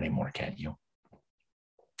not good anymore, can't you?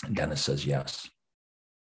 And Dennis says, yes.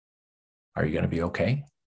 Are you going to be okay?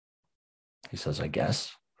 He says, I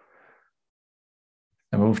guess.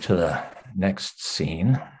 I move to the next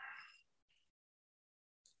scene.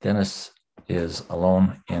 Dennis is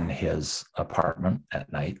alone in his apartment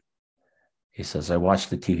at night. He says, I watched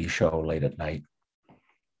the TV show late at night.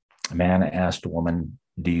 A man asked a woman,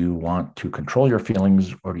 do you want to control your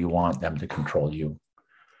feelings or do you want them to control you?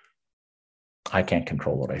 I can't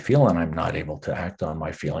control what I feel, and I'm not able to act on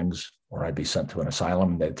my feelings, or I'd be sent to an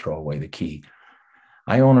asylum. They'd throw away the key.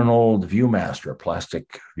 I own an old Viewmaster, a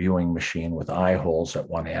plastic viewing machine with eye holes at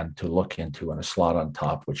one end to look into and a slot on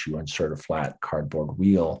top, which you insert a flat cardboard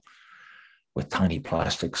wheel with tiny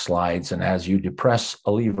plastic slides. And as you depress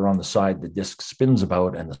a lever on the side, the disc spins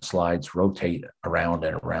about and the slides rotate around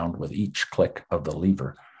and around with each click of the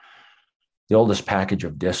lever. The oldest package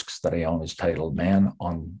of discs that I own is titled Man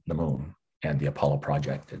on the Moon and the Apollo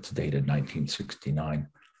Project. It's dated 1969.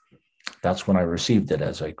 That's when I received it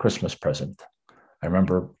as a Christmas present. I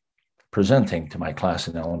remember presenting to my class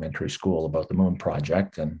in elementary school about the Moon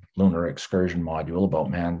Project and lunar excursion module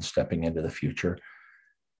about man stepping into the future.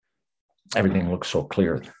 Everything looked so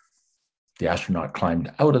clear. The astronaut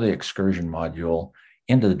climbed out of the excursion module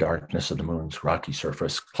into the darkness of the moon's rocky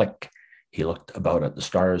surface. Click. He looked about at the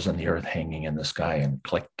stars and the earth hanging in the sky, and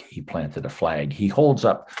click, he planted a flag. He holds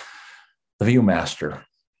up the Viewmaster.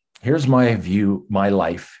 Here's my view, my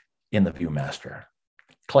life in the Viewmaster.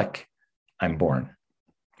 Click. I'm born.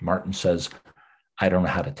 Martin says, I don't know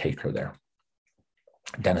how to take her there.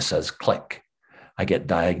 Dennis says, click. I get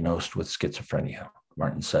diagnosed with schizophrenia.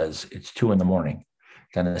 Martin says, it's 2 a.m.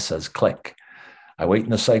 Dennis says, click. I wait in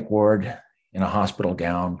the psych ward in a hospital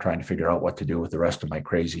gown, trying to figure out what to do with the rest of my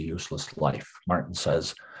crazy, useless life. Martin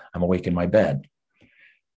says, I'm awake in my bed.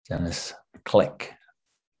 Dennis, click.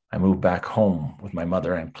 I move back home with my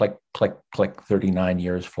mother and click, click, click, 39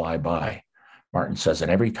 years fly by. Martin says, and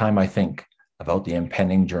every time I think about the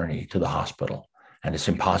impending journey to the hospital, and it's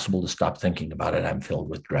impossible to stop thinking about it, I'm filled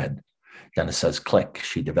with dread. Dennis says, click,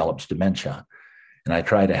 she develops dementia. And I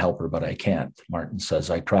try to help her, but I can't. Martin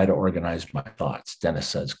says, I try to organize my thoughts. Dennis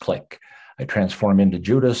says, click. I transform into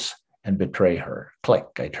Judas and betray her. Click.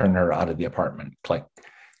 I turn her out of the apartment. Click,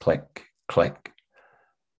 click, click.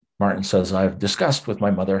 Martin says, I've discussed with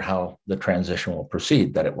my mother how the transition will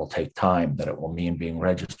proceed, that it will take time, that it will mean being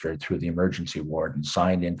registered through the emergency ward and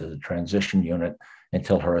signed into the transition unit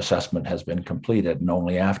until her assessment has been completed. And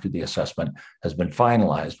only after the assessment has been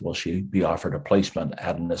finalized will she be offered a placement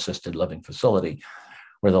at an assisted living facility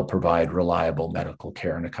where they'll provide reliable medical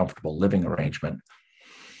care and a comfortable living arrangement.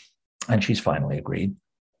 And she's finally agreed.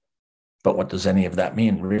 But what does any of that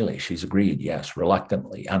mean, really? She's agreed, yes,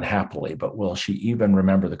 reluctantly, unhappily, but will she even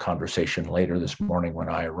remember the conversation later this morning when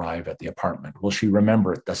I arrive at the apartment? Will she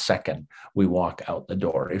remember it the second we walk out the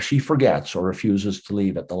door? If she forgets or refuses to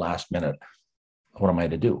leave at the last minute, what am I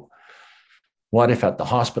to do? What if at the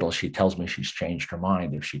hospital she tells me she's changed her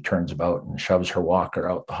mind? If she turns about and shoves her walker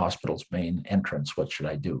out the hospital's main entrance, what should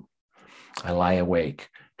I do? I lie awake,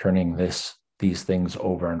 turning these things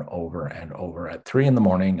over and over and over. At 3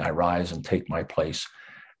 a.m, I rise and take my place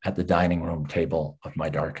at the dining room table of my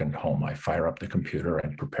darkened home. I fire up the computer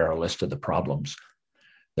and prepare a list of the problems.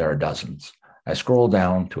 There are dozens. I scroll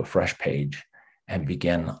down to a fresh page and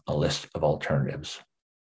begin a list of alternatives.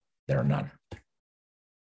 There are none.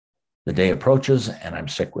 The day approaches and I'm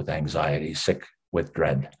sick with anxiety, sick with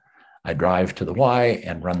dread. I drive to the Y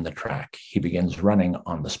and run the track. He begins running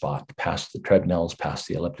on the spot, past the treadmills, past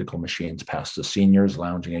the elliptical machines, past the seniors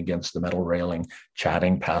lounging against the metal railing,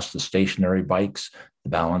 chatting, past the stationary bikes, the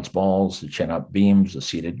balance balls, the chin-up beams, the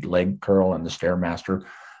seated leg curl, and the Stairmaster.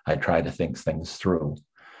 I try to think things through.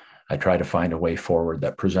 I try to find a way forward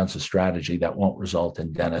that presents a strategy that won't result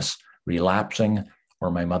in Dennis relapsing or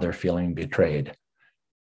my mother feeling betrayed.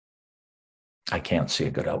 I can't see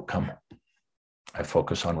a good outcome. I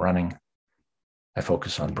focus on running. I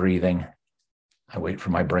focus on breathing. I wait for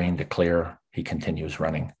my brain to clear. He continues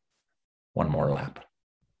running. One more lap.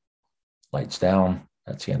 Lights down.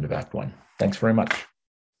 That's the end of Act 1. Thanks very much.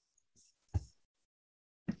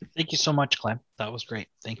 Thank you so much, Clem. That was great.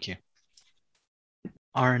 Thank you.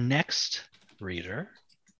 Our next reader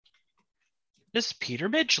is Peter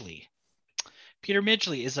Midgley. Peter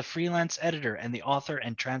Midgley is a freelance editor and the author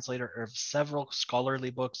and translator of several scholarly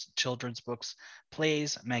books, children's books,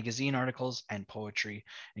 plays, magazine articles, and poetry,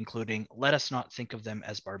 including Let Us Not Think of Them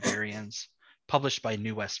as Barbarians, published by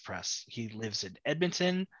New West Press. He lives in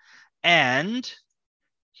Edmonton, and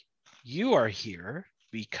you are here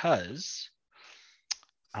because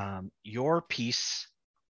your piece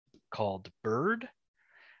called Bird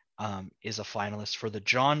is a finalist for the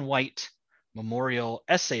John White Memorial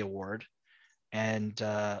Essay Award. And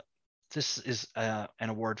this is an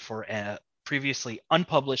award for a previously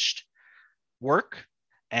unpublished work.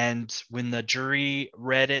 And when the jury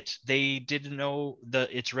read it, they didn't know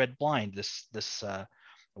it's read blind, this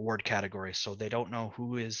award category. So they don't know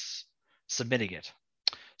who is submitting it.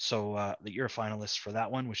 So you're a finalist for that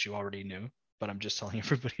one, which you already knew, but I'm just telling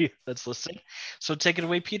everybody that's listening. So take it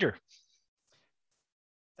away, Peter.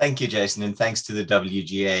 Thank you, Jason, and thanks to the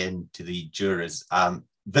WGA and to the jurors.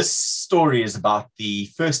 This story is about the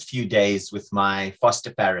first few days with my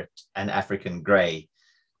foster parrot, an African grey.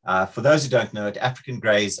 For those who don't know it, African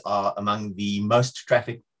greys are among the most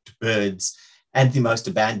trafficked birds and the most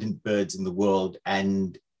abandoned birds in the world.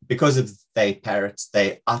 And because of their parrots,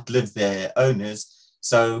 they outlive their owners.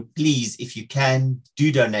 So please, if you can,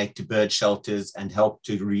 do donate to bird shelters and help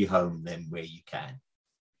to rehome them where you can.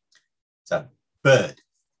 So, Bird.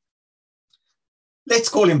 Let's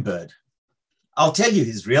call him Bird. I'll tell you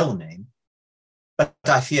his real name, but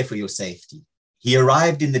I fear for your safety. He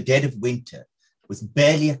arrived in the dead of winter with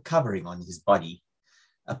barely a covering on his body,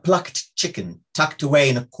 a plucked chicken tucked away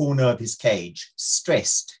in a corner of his cage,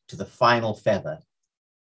 stressed to the final feather.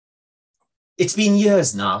 It's been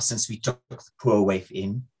years now since we took the poor waif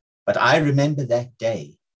in, but I remember that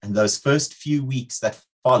day and those first few weeks that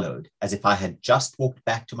followed as if I had just walked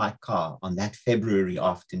back to my car on that February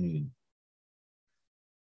afternoon.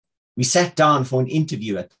 We sat down for an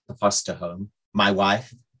interview at the foster home, my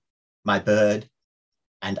wife, my bird,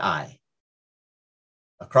 and I.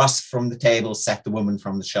 Across from the table sat the woman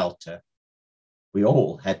from the shelter. We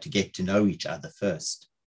all had to get to know each other first.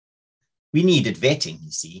 We needed vetting,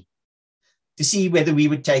 you see, to see whether we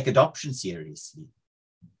would take adoption seriously.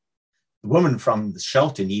 The woman from the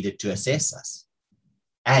shelter needed to assess us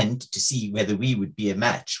and to see whether we would be a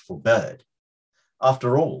match for Bird.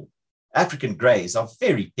 After all, African greys are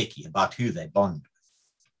very picky about who they bond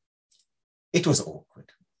with. It was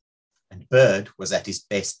awkward, and Bird was at his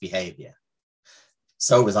best behavior.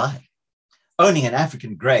 So was I. Owning an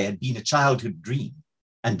African grey had been a childhood dream,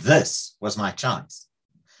 and this was my chance.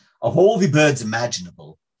 Of all the birds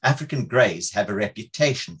imaginable, African greys have a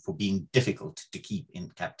reputation for being difficult to keep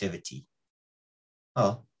in captivity.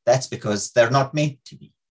 Oh, that's because they're not meant to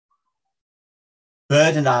be.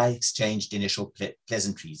 Bird and I exchanged initial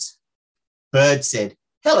pleasantries. Bird said,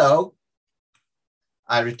 "Hello."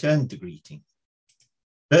 I returned the greeting.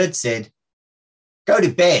 Bird said, "Go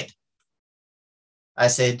to bed." I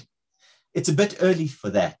said, "It's a bit early for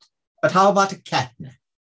that, but how about a cat nap?"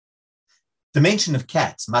 The mention of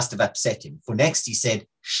cats must have upset him, for next he said,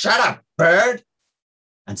 "Shut up, Bird,"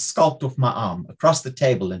 and skulked off my arm across the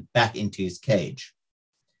table and back into his cage.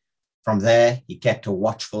 From there, he kept a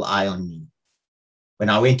watchful eye on me. When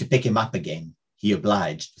I went to pick him up again, he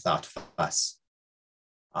obliged without fuss.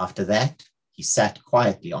 After that, he sat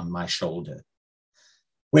quietly on my shoulder.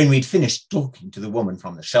 When we'd finished talking to the woman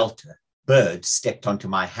from the shelter, Bird stepped onto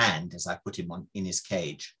my hand as I put him in his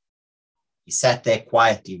cage. He sat there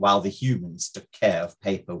quietly while the humans took care of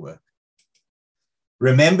paperwork.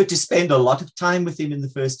 "Remember to spend a lot of time with him in the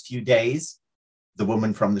first few days," the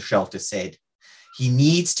woman from the shelter said. "He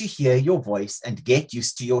needs to hear your voice and get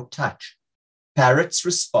used to your touch. Parrots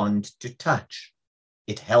respond to touch.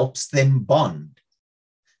 It helps them bond."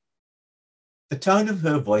 The tone of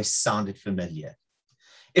her voice sounded familiar.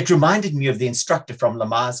 It reminded me of the instructor from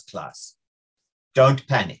Lamar's class. "Don't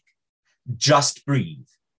panic. Just breathe.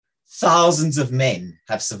 Thousands of men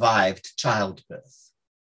have survived childbirth."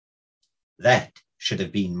 That should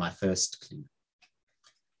have been my first clue.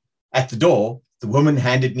 At the door, the woman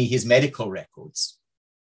handed me his medical records.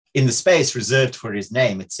 In the space reserved for his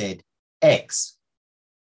name, it said X.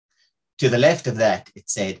 To the left of that, it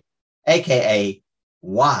said AKA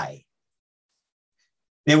Y.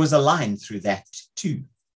 There was a line through that too.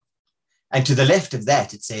 And to the left of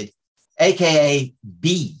that, it said AKA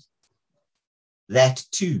B. That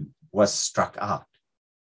too was struck out.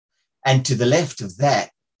 And to the left of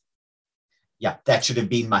that, yeah, that should have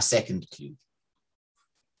been my second clue.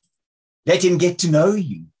 "Let him get to know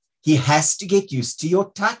you. He has to get used to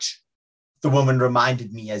your touch," the woman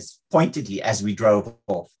reminded me as pointedly as we drove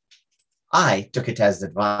off. I took it as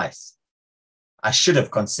advice. I should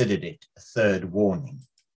have considered it a third warning.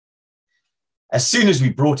 As soon as we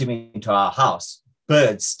brought him into our house,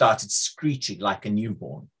 Bird started screeching like a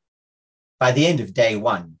newborn. By the end of day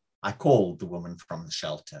one, I called the woman from the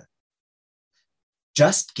shelter.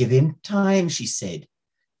 "Just give him time," she said.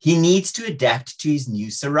 "He needs to adapt to his new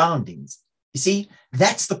surroundings. You see,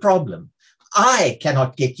 that's the problem. I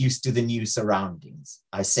cannot get used to the new surroundings,"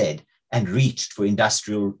 I said, and reached for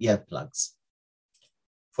industrial earplugs.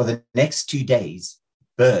 For the next 2 days,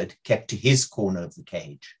 Bird kept to his corner of the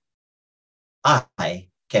cage.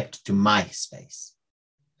 I kept to my space.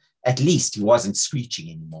 At least he wasn't screeching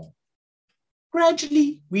anymore.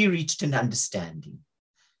 Gradually, we reached an understanding.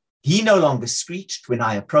 He no longer screeched when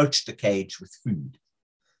I approached the cage with food.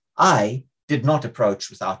 I did not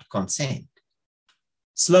approach without consent.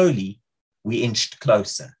 Slowly, we inched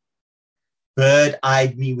closer. Bird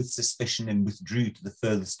eyed me with suspicion and withdrew to the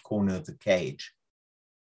furthest corner of the cage.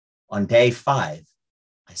 On day 5,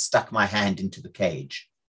 I stuck my hand into the cage.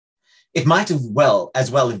 It might have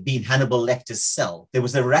as well have been Hannibal Lecter's cell. There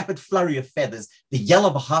was a rapid flurry of feathers, the yell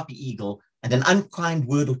of a harpy eagle, and an unkind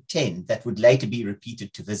word or 10 that would later be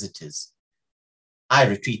repeated to visitors. I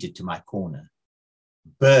retreated to my corner.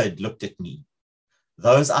 Bird looked at me.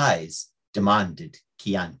 Those eyes demanded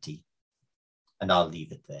Chianti. And I'll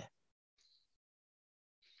leave it there.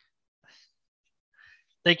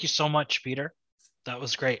 Thank you so much, Peter. That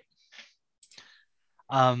was great.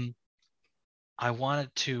 I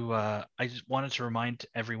just wanted to remind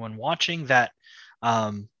everyone watching that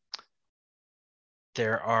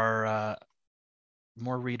there are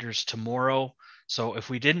more readers tomorrow. So if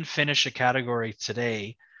we didn't finish a category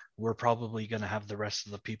today, we're probably going to have the rest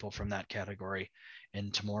of the people from that category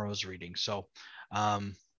in tomorrow's reading. So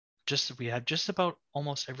we had just about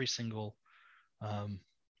almost every single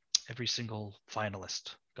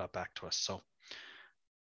finalist got back to us. So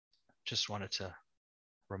just wanted to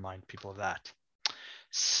remind people of that.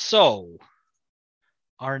 So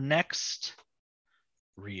our next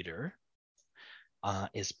reader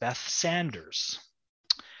is Beth Sanders.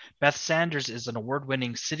 Beth Sanders is an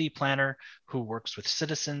award-winning city planner who works with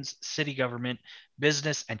citizens, city government,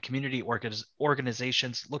 business, and community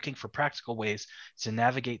organizations looking for practical ways to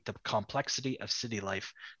navigate the complexity of city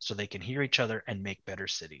life so they can hear each other and make better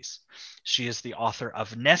cities. She is the author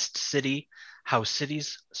of Nest City: How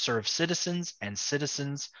Cities Serve Citizens and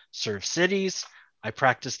Citizens Serve Cities. I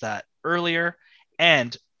practiced that earlier.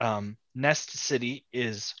 And Nest City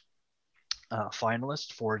is a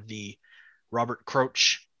finalist for the Robert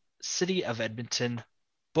Kroetsch City of Edmonton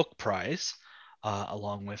Book Prize,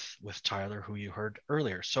 along with Tyler, who you heard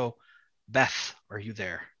earlier. So, Beth, are you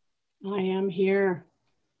there? I am here.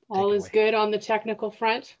 All is good on the technical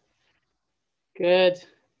front? Good.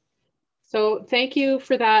 So thank you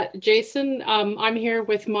for that, Jason. I'm here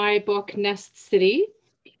with my book, Nest City.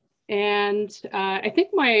 And I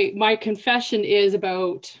think my confession is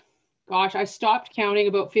about, gosh, I stopped counting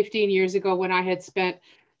about 15 years ago when I had spent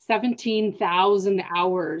 17,000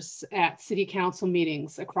 hours at city council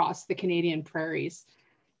meetings across the Canadian prairies,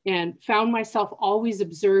 and found myself always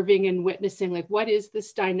observing and witnessing, like, what is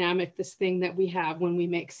this dynamic, this thing that we have when we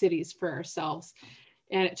make cities for ourselves?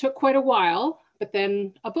 And it took quite a while, but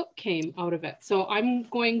then a book came out of it. So I'm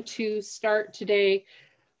going to start today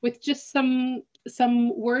with just some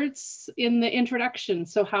words in the introduction.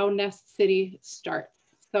 So how Nest City starts.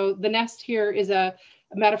 So the nest here is a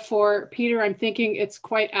metaphor. Peter, I'm thinking it's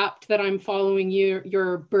quite apt that I'm following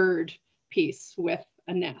your bird piece with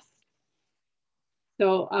a nest.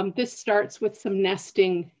 So this starts with some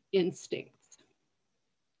nesting instincts.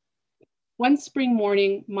 One spring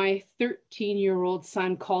morning, my 13-year-old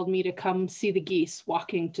son called me to come see the geese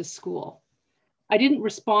walking to school. I didn't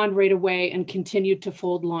respond right away and continued to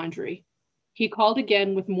fold laundry. He called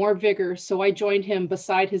again with more vigor, so I joined him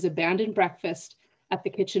beside his abandoned breakfast at the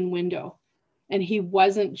kitchen window. And he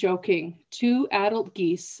wasn't joking. 2 adult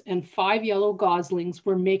geese and 5 yellow goslings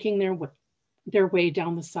were making their way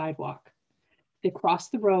down the sidewalk. They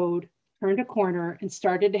crossed the road, turned a corner, and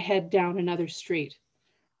started to head down another street.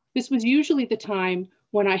 This was usually the time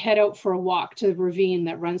when I head out for a walk to the ravine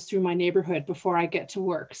that runs through my neighborhood before I get to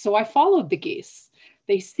work. So I followed the geese.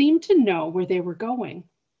 They seemed to know where they were going.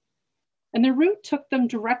 And the route took them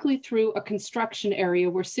directly through a construction area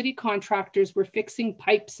where city contractors were fixing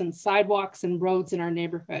pipes and sidewalks and roads in our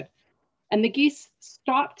neighborhood. And the geese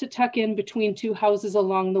stopped to tuck in between 2 houses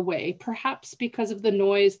along the way, perhaps because of the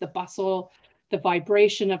noise, the bustle, the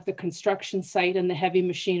vibration of the construction site and the heavy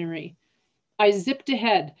machinery. I zipped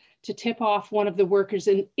ahead to tip off one of the workers,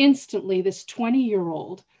 and instantly this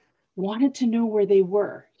 20-year-old wanted to know where they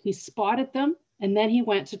were. He spotted them, and then he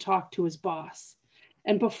went to talk to his boss.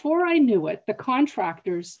 And before I knew it, the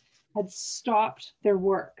contractors had stopped their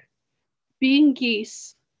work. Being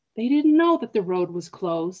geese, they didn't know that the road was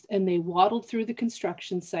closed, and they waddled through the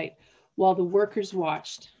construction site while the workers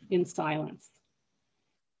watched in silence.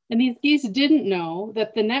 And these geese didn't know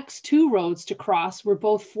that the next 2 roads to cross were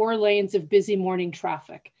both 4 lanes of busy morning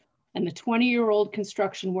traffic. And the 20-year-old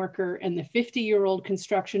construction worker and the 50-year-old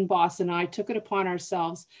construction boss and I took it upon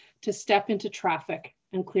ourselves to step into traffic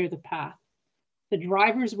and clear the path. The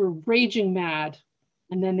drivers were raging mad,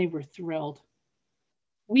 and then they were thrilled.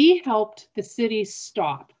 We helped the city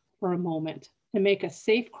stop for a moment to make a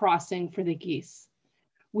safe crossing for the geese.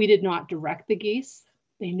 We did not direct the geese.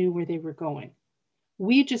 They knew where they were going.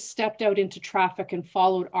 We just stepped out into traffic and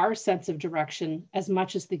followed our sense of direction as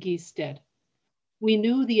much as the geese did. We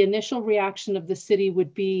knew the initial reaction of the city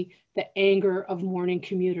would be the anger of morning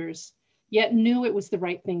commuters, yet knew it was the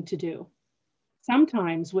right thing to do.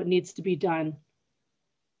 Sometimes what needs to be done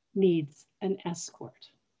needs an escort,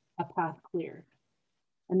 a path cleared.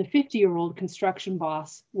 and the 50-year-old construction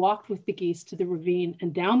boss walked with the geese to the ravine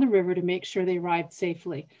and down the river to make sure they arrived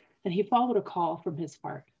safely, and he followed a call from his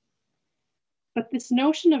heart. But this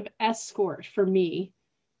notion of escort for me,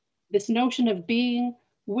 this notion of being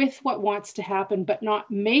with what wants to happen but not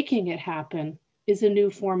making it happen, is a new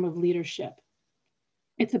form of leadership.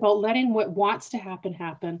 It's about letting what wants to happen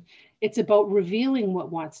happen. It's about revealing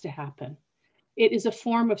what wants to happen. It is a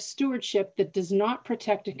form of stewardship that does not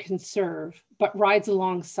protect and conserve, but rides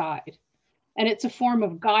alongside. And it's a form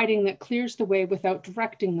of guiding that clears the way without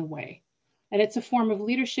directing the way. And it's a form of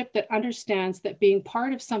leadership that understands that being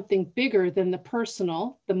part of something bigger than the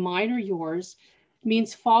personal, the mine or yours,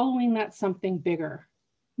 means following that something bigger.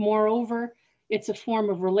 Moreover, it's a form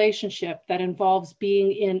of relationship that involves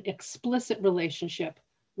being in explicit relationship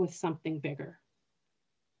with something bigger.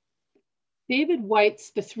 David Whyte's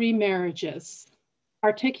The Three Marriages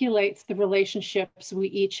articulates the relationships we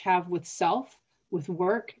each have with self, with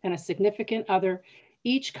work, and a significant other,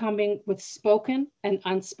 each coming with spoken and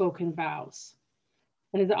unspoken vows.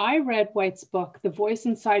 And as I read Whyte's book, the voice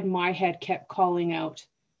inside my head kept calling out,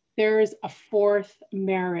 there is a fourth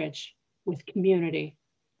marriage with community.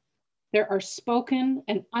 There are spoken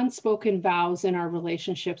and unspoken vows in our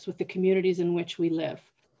relationships with the communities in which we live,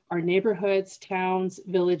 our neighborhoods, towns,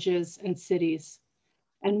 villages, and cities.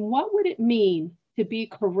 And what would it mean to be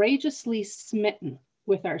courageously smitten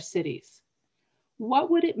with our cities?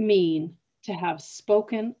 What would it mean to have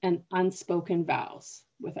spoken and unspoken vows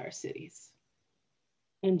with our cities?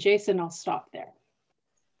 And Jason, I'll stop there.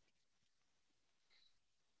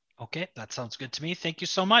 Okay, that sounds good to me. Thank you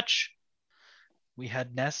so much. We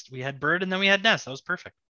had nest, we had bird, and then we had nest. That was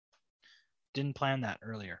perfect. Didn't plan that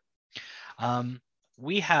earlier.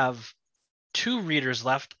 We have 2 readers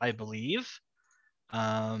left, I believe.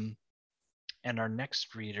 And our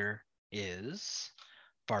next reader is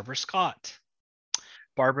Barbara Scott.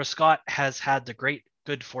 Barbara Scott has had the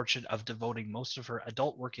good fortune of devoting most of her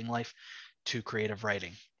adult working life to creative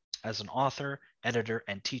writing as an author, editor,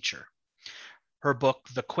 and teacher. Her book,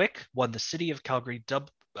 The Quick, won the City of Calgary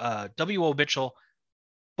W.O. Mitchell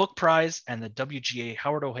Book Prize and the WGA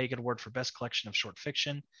Howard O'Hagan Award for Best Collection of Short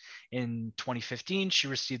Fiction. In 2015, she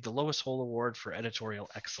received the Lois Hole Award for Editorial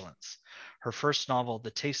Excellence. Her first novel, The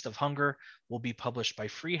Taste of Hunger, will be published by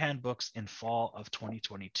Freehand Books in fall of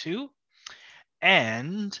 2022.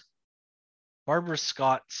 And Barbara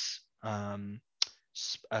Scott's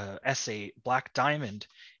essay, Black Diamond,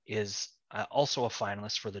 is also a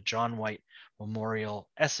finalist for the John White Memorial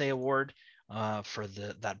Essay Award for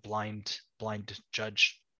that blind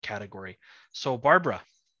judge category. So Barbara.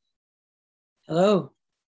 Hello.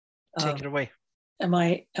 Take it away. Am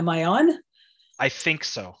I on? I think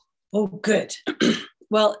so. Oh, good.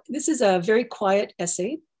 Well, this is a very quiet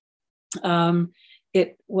essay.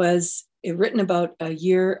 It was written about a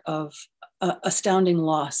year of astounding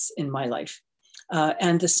loss in my life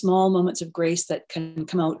and the small moments of grace that can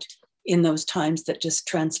come out in those times that just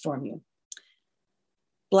transform you.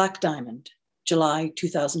 Black Diamond, July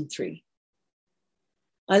 2003.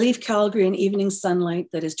 I leave Calgary in evening sunlight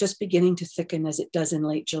that is just beginning to thicken as it does in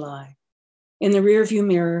late July. In the rearview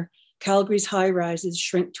mirror, Calgary's high rises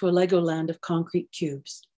shrink to a Legoland of concrete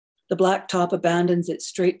cubes. The blacktop abandons its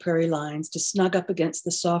straight prairie lines to snug up against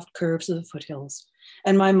the soft curves of the foothills,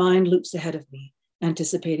 and my mind loops ahead of me,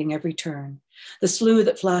 anticipating every turn. The slough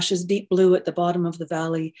that flashes deep blue at the bottom of the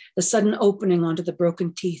valley, the sudden opening onto the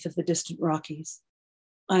broken teeth of the distant Rockies.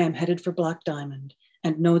 I am headed for Black Diamond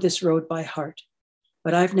and know this road by heart.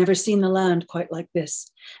 But I've never seen the land quite like this,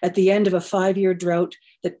 at the end of a 5-year drought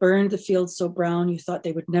that burned the fields so brown you thought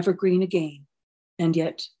they would never green again. And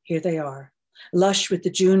yet, here they are, lush with the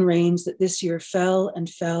June rains that this year fell and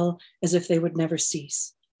fell as if they would never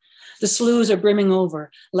cease. The sloughs are brimming over,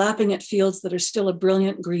 lapping at fields that are still a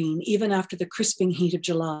brilliant green, even after the crisping heat of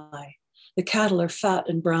July. The cattle are fat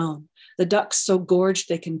and brown, the ducks so gorged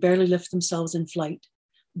they can barely lift themselves in flight.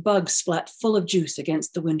 Bugs splat full of juice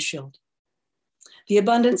against the windshield. The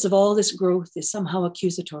abundance of all this growth is somehow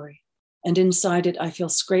accusatory, and inside it I feel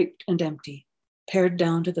scraped and empty, pared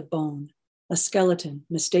down to the bone, a skeleton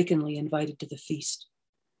mistakenly invited to the feast.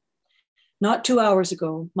 Not 2 hours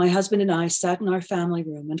ago, my husband and I sat in our family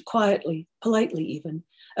room and quietly, politely even,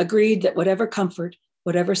 agreed that whatever comfort,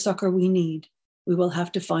 whatever succor we need, we will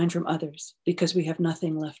have to find from others because we have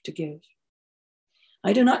nothing left to give.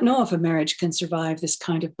 I do not know if a marriage can survive this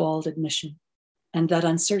kind of bald admission, and that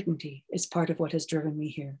uncertainty is part of what has driven me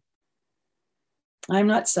here. I am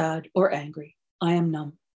not sad or angry. I am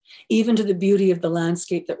numb, even to the beauty of the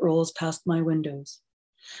landscape that rolls past my windows.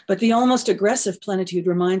 But the almost aggressive plenitude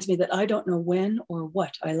reminds me that I don't know when or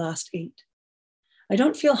what I last ate. I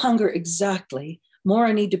don't feel hunger exactly, more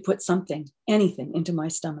I need to put something, anything, into my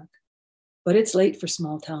stomach. But it's late for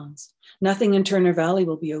small towns. Nothing in Turner Valley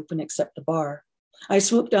will be open except the bar. I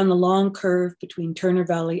swoop down the long curve between Turner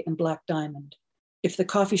Valley and Black Diamond. If the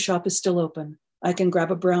coffee shop is still open, I can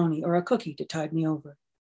grab a brownie or a cookie to tide me over.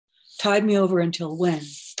 Tide me over until when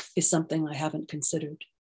is something I haven't considered.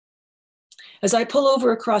 As I pull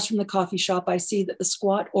over across from the coffee shop, I see that the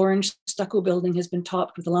squat orange stucco building has been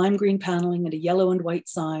topped with lime green paneling and a yellow and white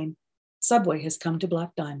sign. Subway has come to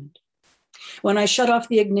Black Diamond. When I shut off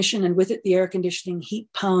the ignition and with it the air conditioning, heat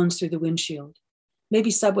pounds through the windshield. Maybe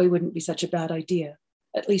Subway wouldn't be such a bad idea.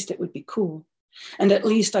 At least it would be cool. And at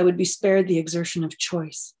least I would be spared the exertion of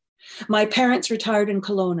choice. My parents retired in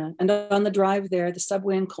Kelowna, and on the drive there, the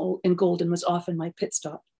Subway in Golden was often my pit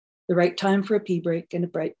stop, the right time for a pee break and a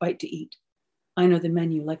bright bite to eat. I know the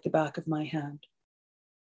menu like the back of my hand.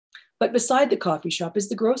 But beside the coffee shop is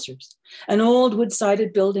the grocer's, an old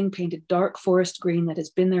wood-sided building painted dark forest green that has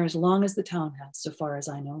been there as long as the town has, so far as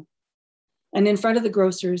I know. And in front of the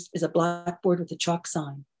grocer's is a blackboard with a chalk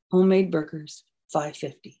sign, homemade burgers,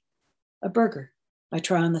 $5.50. A burger. I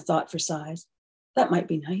try on the thought for size. That might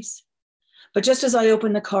be nice. But just as I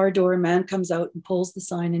open the car door, a man comes out and pulls the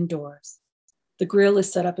sign indoors. The grill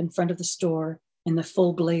is set up in front of the store in the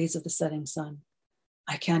full blaze of the setting sun.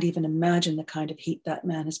 I can't even imagine the kind of heat that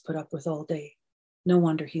man has put up with all day. No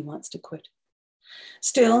wonder he wants to quit.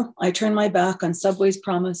 Still, I turn my back on Subway's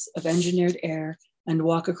promise of engineered air and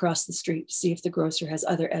walk across the street to see if the grocer has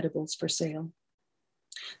other edibles for sale.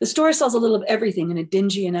 The store sells a little of everything in a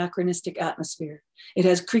dingy, anachronistic atmosphere. It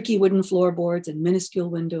has creaky wooden floorboards and minuscule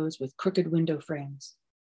windows with crooked window frames.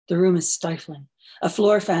 The room is stifling, a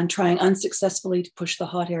floor fan trying unsuccessfully to push the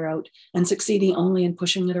hot air out and succeeding only in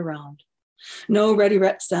pushing it around. No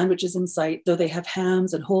ready-wrapped sandwiches in sight, though they have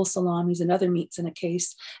hams and whole salamis and other meats in a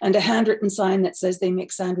case, and a handwritten sign that says they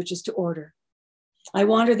make sandwiches to order. I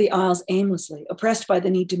wander the aisles aimlessly, oppressed by the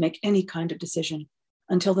need to make any kind of decision,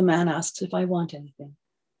 until the man asks if I want anything.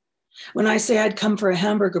 When I say I'd come for a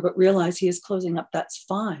hamburger but realize he is closing up, that's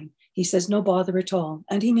fine. He says no bother at all,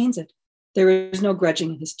 and he means it. There is no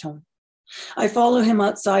grudging in his tone. I follow him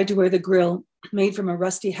outside to where the grill, made from a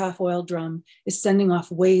rusty half-oiled drum, is sending off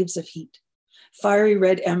waves of heat. Fiery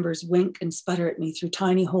red embers wink and sputter at me through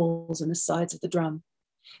tiny holes in the sides of the drum.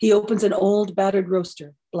 He opens an old battered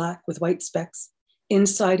roaster, black with white specks.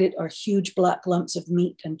 Inside it are huge black lumps of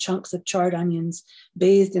meat and chunks of charred onions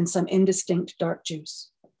bathed in some indistinct dark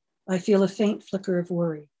juice. I feel a faint flicker of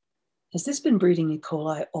worry. Has this been breeding E.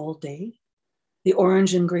 coli all day? The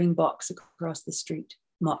orange and green box across the street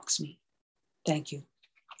mocks me. Thank you.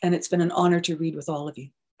 And it's been an honor to read with all of you.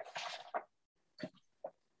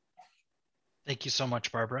 Thank you so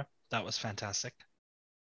much, Barbara. That was fantastic.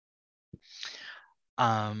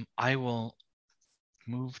 I will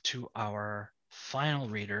move to our final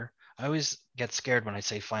reader. I always get scared when I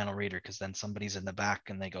say final reader because then somebody's in the back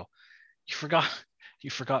and they go, you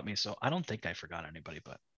forgot me. So I don't think I forgot anybody,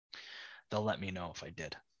 but they'll let me know if I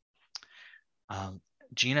did.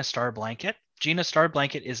 Gina Starr-Blanket. Gina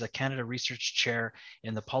Starr-Blanket is a Canada Research Chair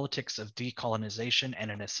in the Politics of Decolonization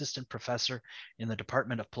and an Assistant Professor in the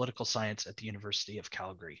Department of Political Science at the University of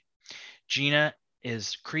Calgary. Gina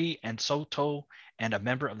is Cree and Saulteaux and a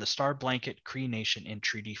member of the Starr-Blanket Cree Nation in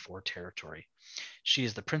Treaty 4 territory. She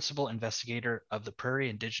is the principal investigator of the Prairie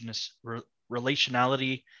Indigenous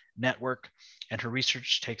Relationality Network, and her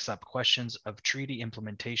research takes up questions of treaty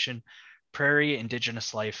implementation, prairie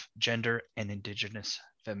Indigenous life, gender, and Indigenous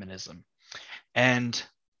feminism. And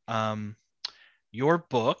your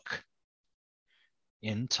book,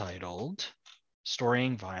 entitled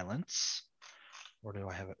Storying Violence, where do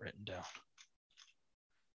I have it written down?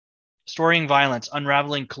 Storying Violence,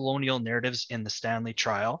 Unraveling Colonial Narratives in the Stanley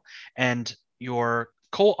Trial. And your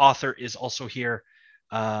co-author is also here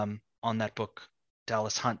on that book,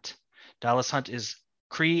 Dallas Hunt. Dallas Hunt is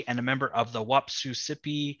Cree and a member of the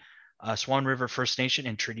Wapsipipi Swan River First Nation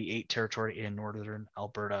in Treaty 8 territory in northern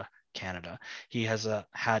Alberta, Canada. He has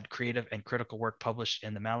had creative and critical work published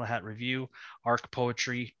in the Malahat Review, Arc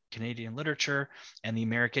Poetry, Canadian Literature, and the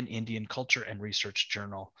American Indian Culture and Research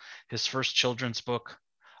Journal. His first children's book,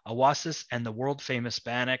 Awasis and the World Famous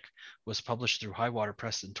Bannock, was published through Highwater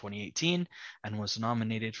Press in 2018 and was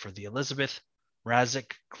nominated for the Elizabeth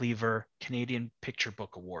Razik Cleaver Canadian Picture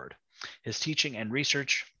Book Award. His teaching and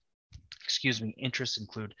research interests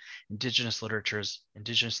include Indigenous literatures,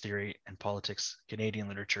 Indigenous theory and politics, Canadian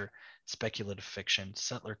literature, speculative fiction,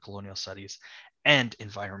 settler colonial studies, and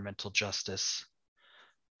environmental justice.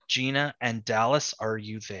 Gina and Dallas, are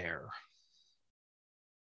you there?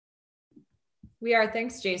 We are.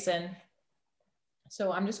 Thanks, Jason.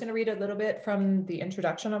 So I'm just going to read a little bit from the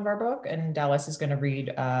introduction of our book, and Dallas is going to read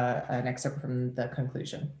an excerpt from the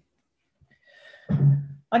conclusion.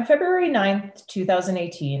 On February 9th,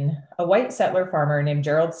 2018, a white settler farmer named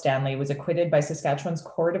Gerald Stanley was acquitted by Saskatchewan's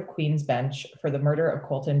Court of Queen's Bench for the murder of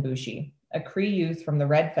Colton Boushie, a Cree youth from the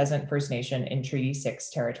Red Pheasant First Nation in Treaty 6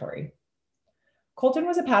 territory. Colton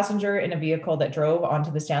was a passenger in a vehicle that drove onto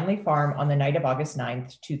the Stanley farm on the night of August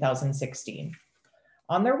 9th, 2016.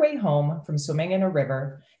 On their way home from swimming in a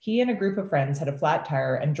river, he and a group of friends had a flat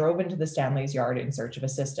tire and drove into the Stanley's yard in search of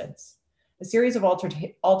assistance. A series of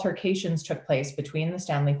altercations took place between the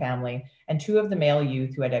Stanley family and two of the male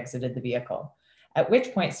youth who had exited the vehicle, at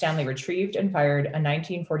which point Stanley retrieved and fired a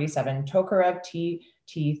 1947 Tokarev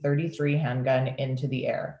TT-33 handgun into the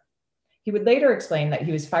air. He would later explain that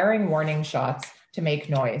he was firing warning shots to make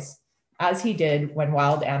noise, as he did when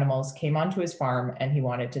wild animals came onto his farm and he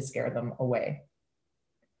wanted to scare them away.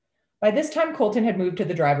 By this time, Colton had moved to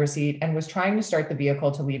the driver's seat and was trying to start the vehicle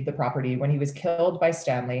to leave the property when he was killed by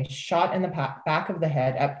Stanley, shot in the back of the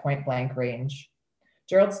head at point blank range.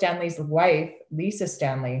 Gerald Stanley's wife, Lisa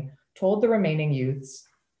Stanley, told the remaining youths,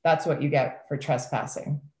 "That's what you get for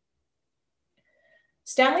trespassing."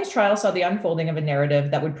 Stanley's trial saw the unfolding of a narrative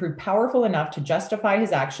that would prove powerful enough to justify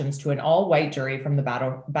his actions to an all-white jury from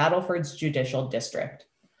the Battleford's Judicial District.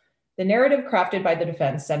 The narrative crafted by the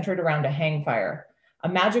defense centered around a hangfire, a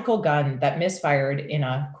magical gun that misfired in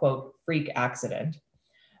a, quote, freak accident,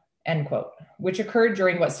 end quote, which occurred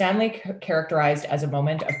during what Stanley characterized as a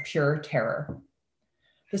moment of pure terror.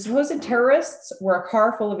 The supposed terrorists were a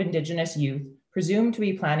car full of Indigenous youth presumed to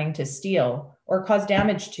be planning to steal or cause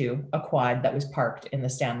damage to a quad that was parked in the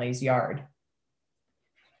Stanley's yard.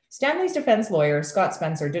 Stanley's defense lawyer, Scott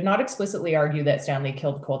Spencer, did not explicitly argue that Stanley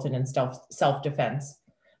killed Colton in self-defense,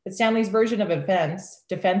 but Stanley's version of events,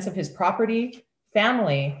 defense of his property,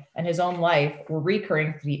 family, and his own life were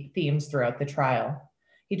recurring themes throughout the trial.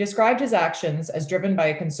 He described his actions as driven by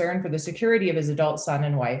a concern for the security of his adult son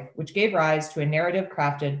and wife, which gave rise to a narrative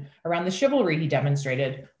crafted around the chivalry he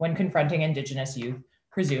demonstrated when confronting Indigenous youth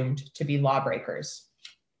presumed to be lawbreakers.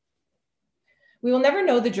 We will never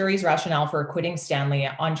know the jury's rationale for acquitting Stanley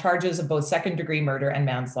on charges of both second-degree murder and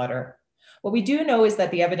manslaughter. What we do know is that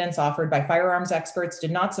the evidence offered by firearms experts did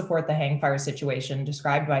not support the hangfire situation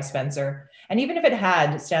described by Spencer, and even if it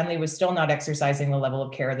had, Stanley was still not exercising the level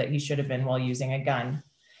of care that he should have been while using a gun.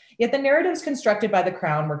 Yet the narratives constructed by the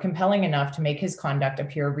Crown were compelling enough to make his conduct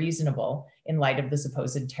appear reasonable in light of the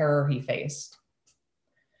supposed terror he faced.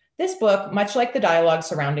 This book, much like the dialogue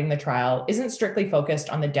surrounding the trial, isn't strictly focused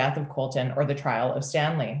on the death of Colton or the trial of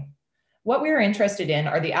Stanley. What we are interested in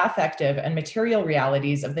are the affective and material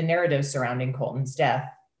realities of the narratives surrounding Colton's death.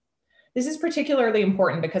 This is particularly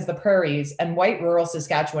important because the prairies, and white rural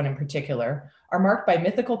Saskatchewan in particular, are marked by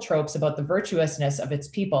mythical tropes about the virtuousness of its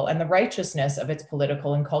people and the righteousness of its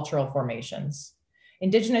political and cultural formations.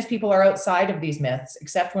 Indigenous people are outside of these myths,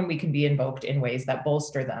 except when we can be invoked in ways that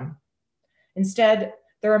bolster them. Instead,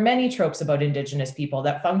 there are many tropes about Indigenous people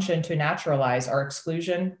that function to naturalize our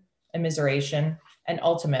exclusion, immiseration, and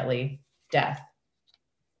ultimately, death.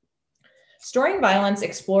 Storing Violence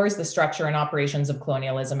explores the structure and operations of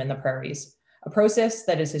colonialism in the prairies, a process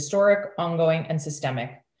that is historic, ongoing, and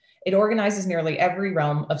systemic. It organizes nearly every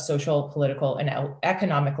realm of social, political, and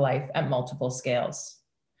economic life at multiple scales.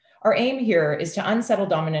 Our aim here is to unsettle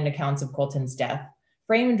dominant accounts of Colton's death,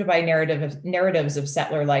 framed by narratives of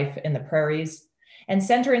settler life in the prairies, and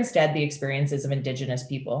center instead the experiences of Indigenous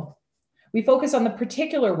people. We focus on the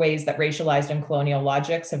particular ways that racialized and colonial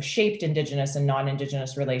logics have shaped Indigenous and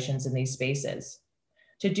non-Indigenous relations in these spaces.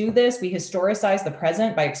 To do this, we historicize the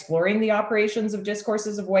present by exploring the operations of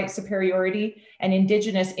discourses of white superiority and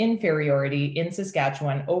Indigenous inferiority in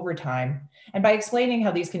Saskatchewan over time, and by explaining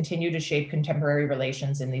how these continue to shape contemporary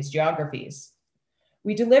relations in these geographies.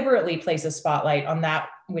 We deliberately place a spotlight on that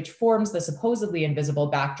which forms the supposedly invisible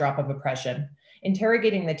backdrop of oppression,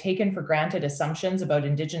 interrogating the taken for granted assumptions about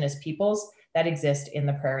Indigenous peoples that exist in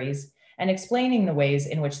the prairies, and explaining the ways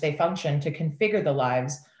in which they function to configure the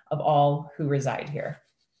lives of all who reside here.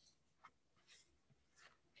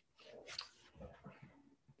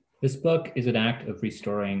 This book is an act of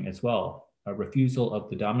restoring as well, a refusal of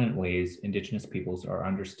the dominant ways Indigenous peoples are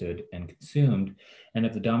understood and consumed, and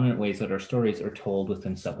of the dominant ways that our stories are told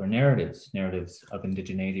within settler narratives. Narratives of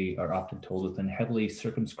indigeneity are often told within heavily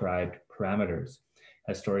circumscribed parameters,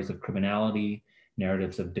 as stories of criminality,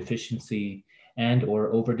 narratives of deficiency, and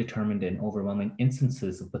or overdetermined and overwhelming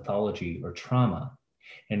instances of pathology or trauma.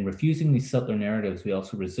 In refusing these settler narratives, we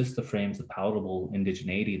also resist the frames of palatable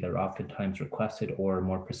indigeneity that are oftentimes requested or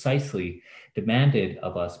more precisely demanded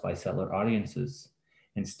of us by settler audiences.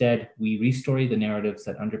 Instead, we restory the narratives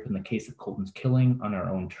that underpin the case of Colton's killing on our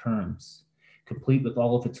own terms, complete with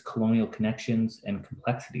all of its colonial connections and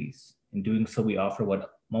complexities. In doing so, we offer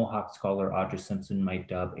what Mohawk scholar Audra Simpson might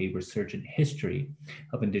dub a resurgent history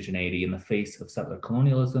of indigeneity in the face of settler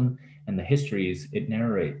colonialism and the histories it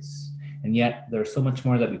narrates. And yet, there's so much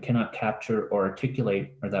more that we cannot capture or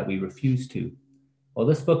articulate, or that we refuse to. While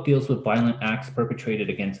this book deals with violent acts perpetrated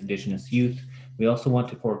against Indigenous youth, we also want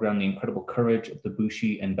to foreground the incredible courage of the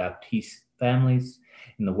Bouchie and Baptiste families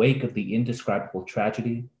in the wake of the indescribable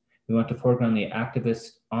tragedy. We want to foreground the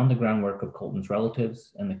activist on the ground work of Colton's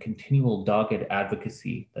relatives and the continual dogged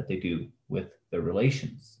advocacy that they do with their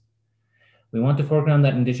relations. We want to foreground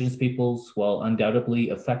that Indigenous peoples, while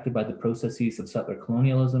undoubtedly affected by the processes of settler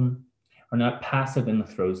colonialism, are not passive in the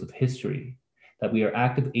throes of history, that we are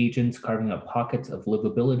active agents carving out pockets of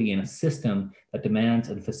livability in a system that demands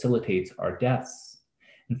and facilitates our deaths.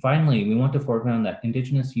 And finally, we want to foreground that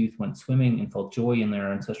Indigenous youth went swimming and felt joy in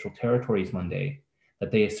their ancestral territories one day,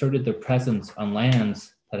 that they asserted their presence on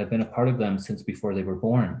lands that have been a part of them since before they were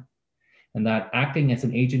born, and that acting as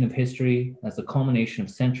an agent of history, as the culmination of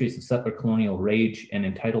centuries of settler colonial rage and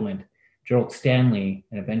entitlement, Gerald Stanley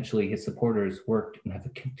and eventually his supporters worked and have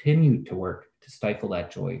continued to work to stifle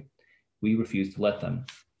that joy. We refuse to let them.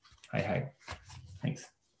 Hi. Thanks.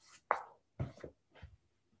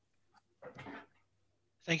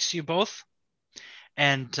 Thanks to you both.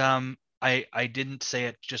 And I didn't say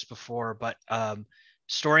it just before, but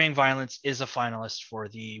Storying Violence is a finalist for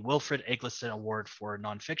the Wilfrid Eggleston Award for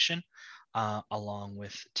Nonfiction, along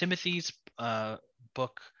with Timothy's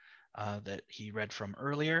book that he read from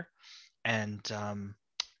earlier. And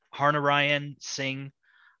Harnarayan Singh,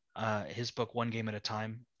 his book One Game at a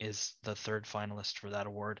Time is the third finalist for that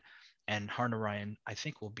award. And Harnarayan, I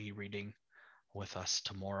think, will be reading with us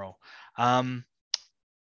tomorrow. I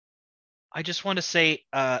just want to say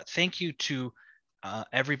thank you to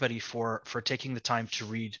everybody for taking the time to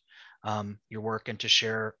read your work and to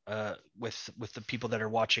share with the people that are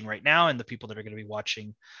watching right now and the people that are going to be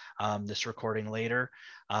watching this recording later.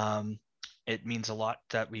 It means a lot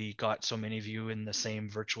that we got so many of you in the same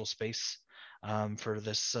virtual space for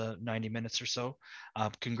this 90 minutes or so.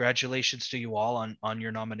 Congratulations to you all on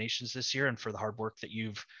your nominations this year and for the hard work that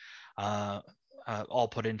you've all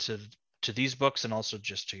put into these books and also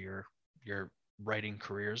just to your writing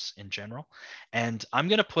careers in general. And I'm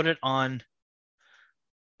going to put it on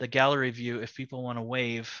the gallery view if people want to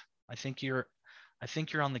wave. I think you're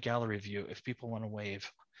on the gallery view if people want to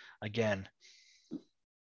wave again.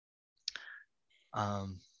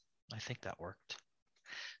 I think that worked.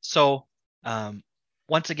 So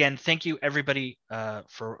once again, thank you everybody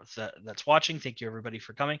that's watching. Thank you everybody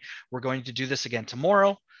for coming. We're going to do this again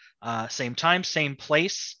tomorrow, same time, same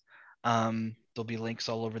place. There'll be links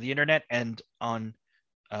all over the internet, and on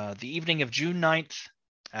the evening of June 9th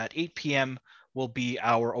at 8 p.m. will be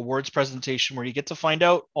our awards presentation where you get to find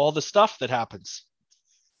out all the stuff that happens.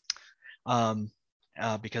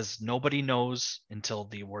 Because nobody knows until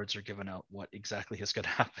the awards are given out what exactly is going to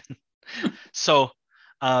happen. So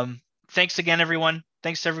thanks again, everyone.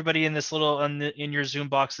 Thanks to everybody in this in your Zoom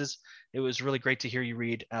boxes. It was really great to hear you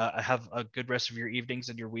read. Have a good rest of your evenings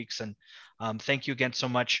and your weeks. And thank you again so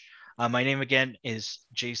much. My name again is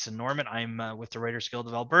Jason Norman. I'm with the Writers Guild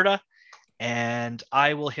of Alberta, and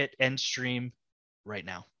I will hit end stream right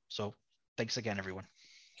now. So thanks again, everyone.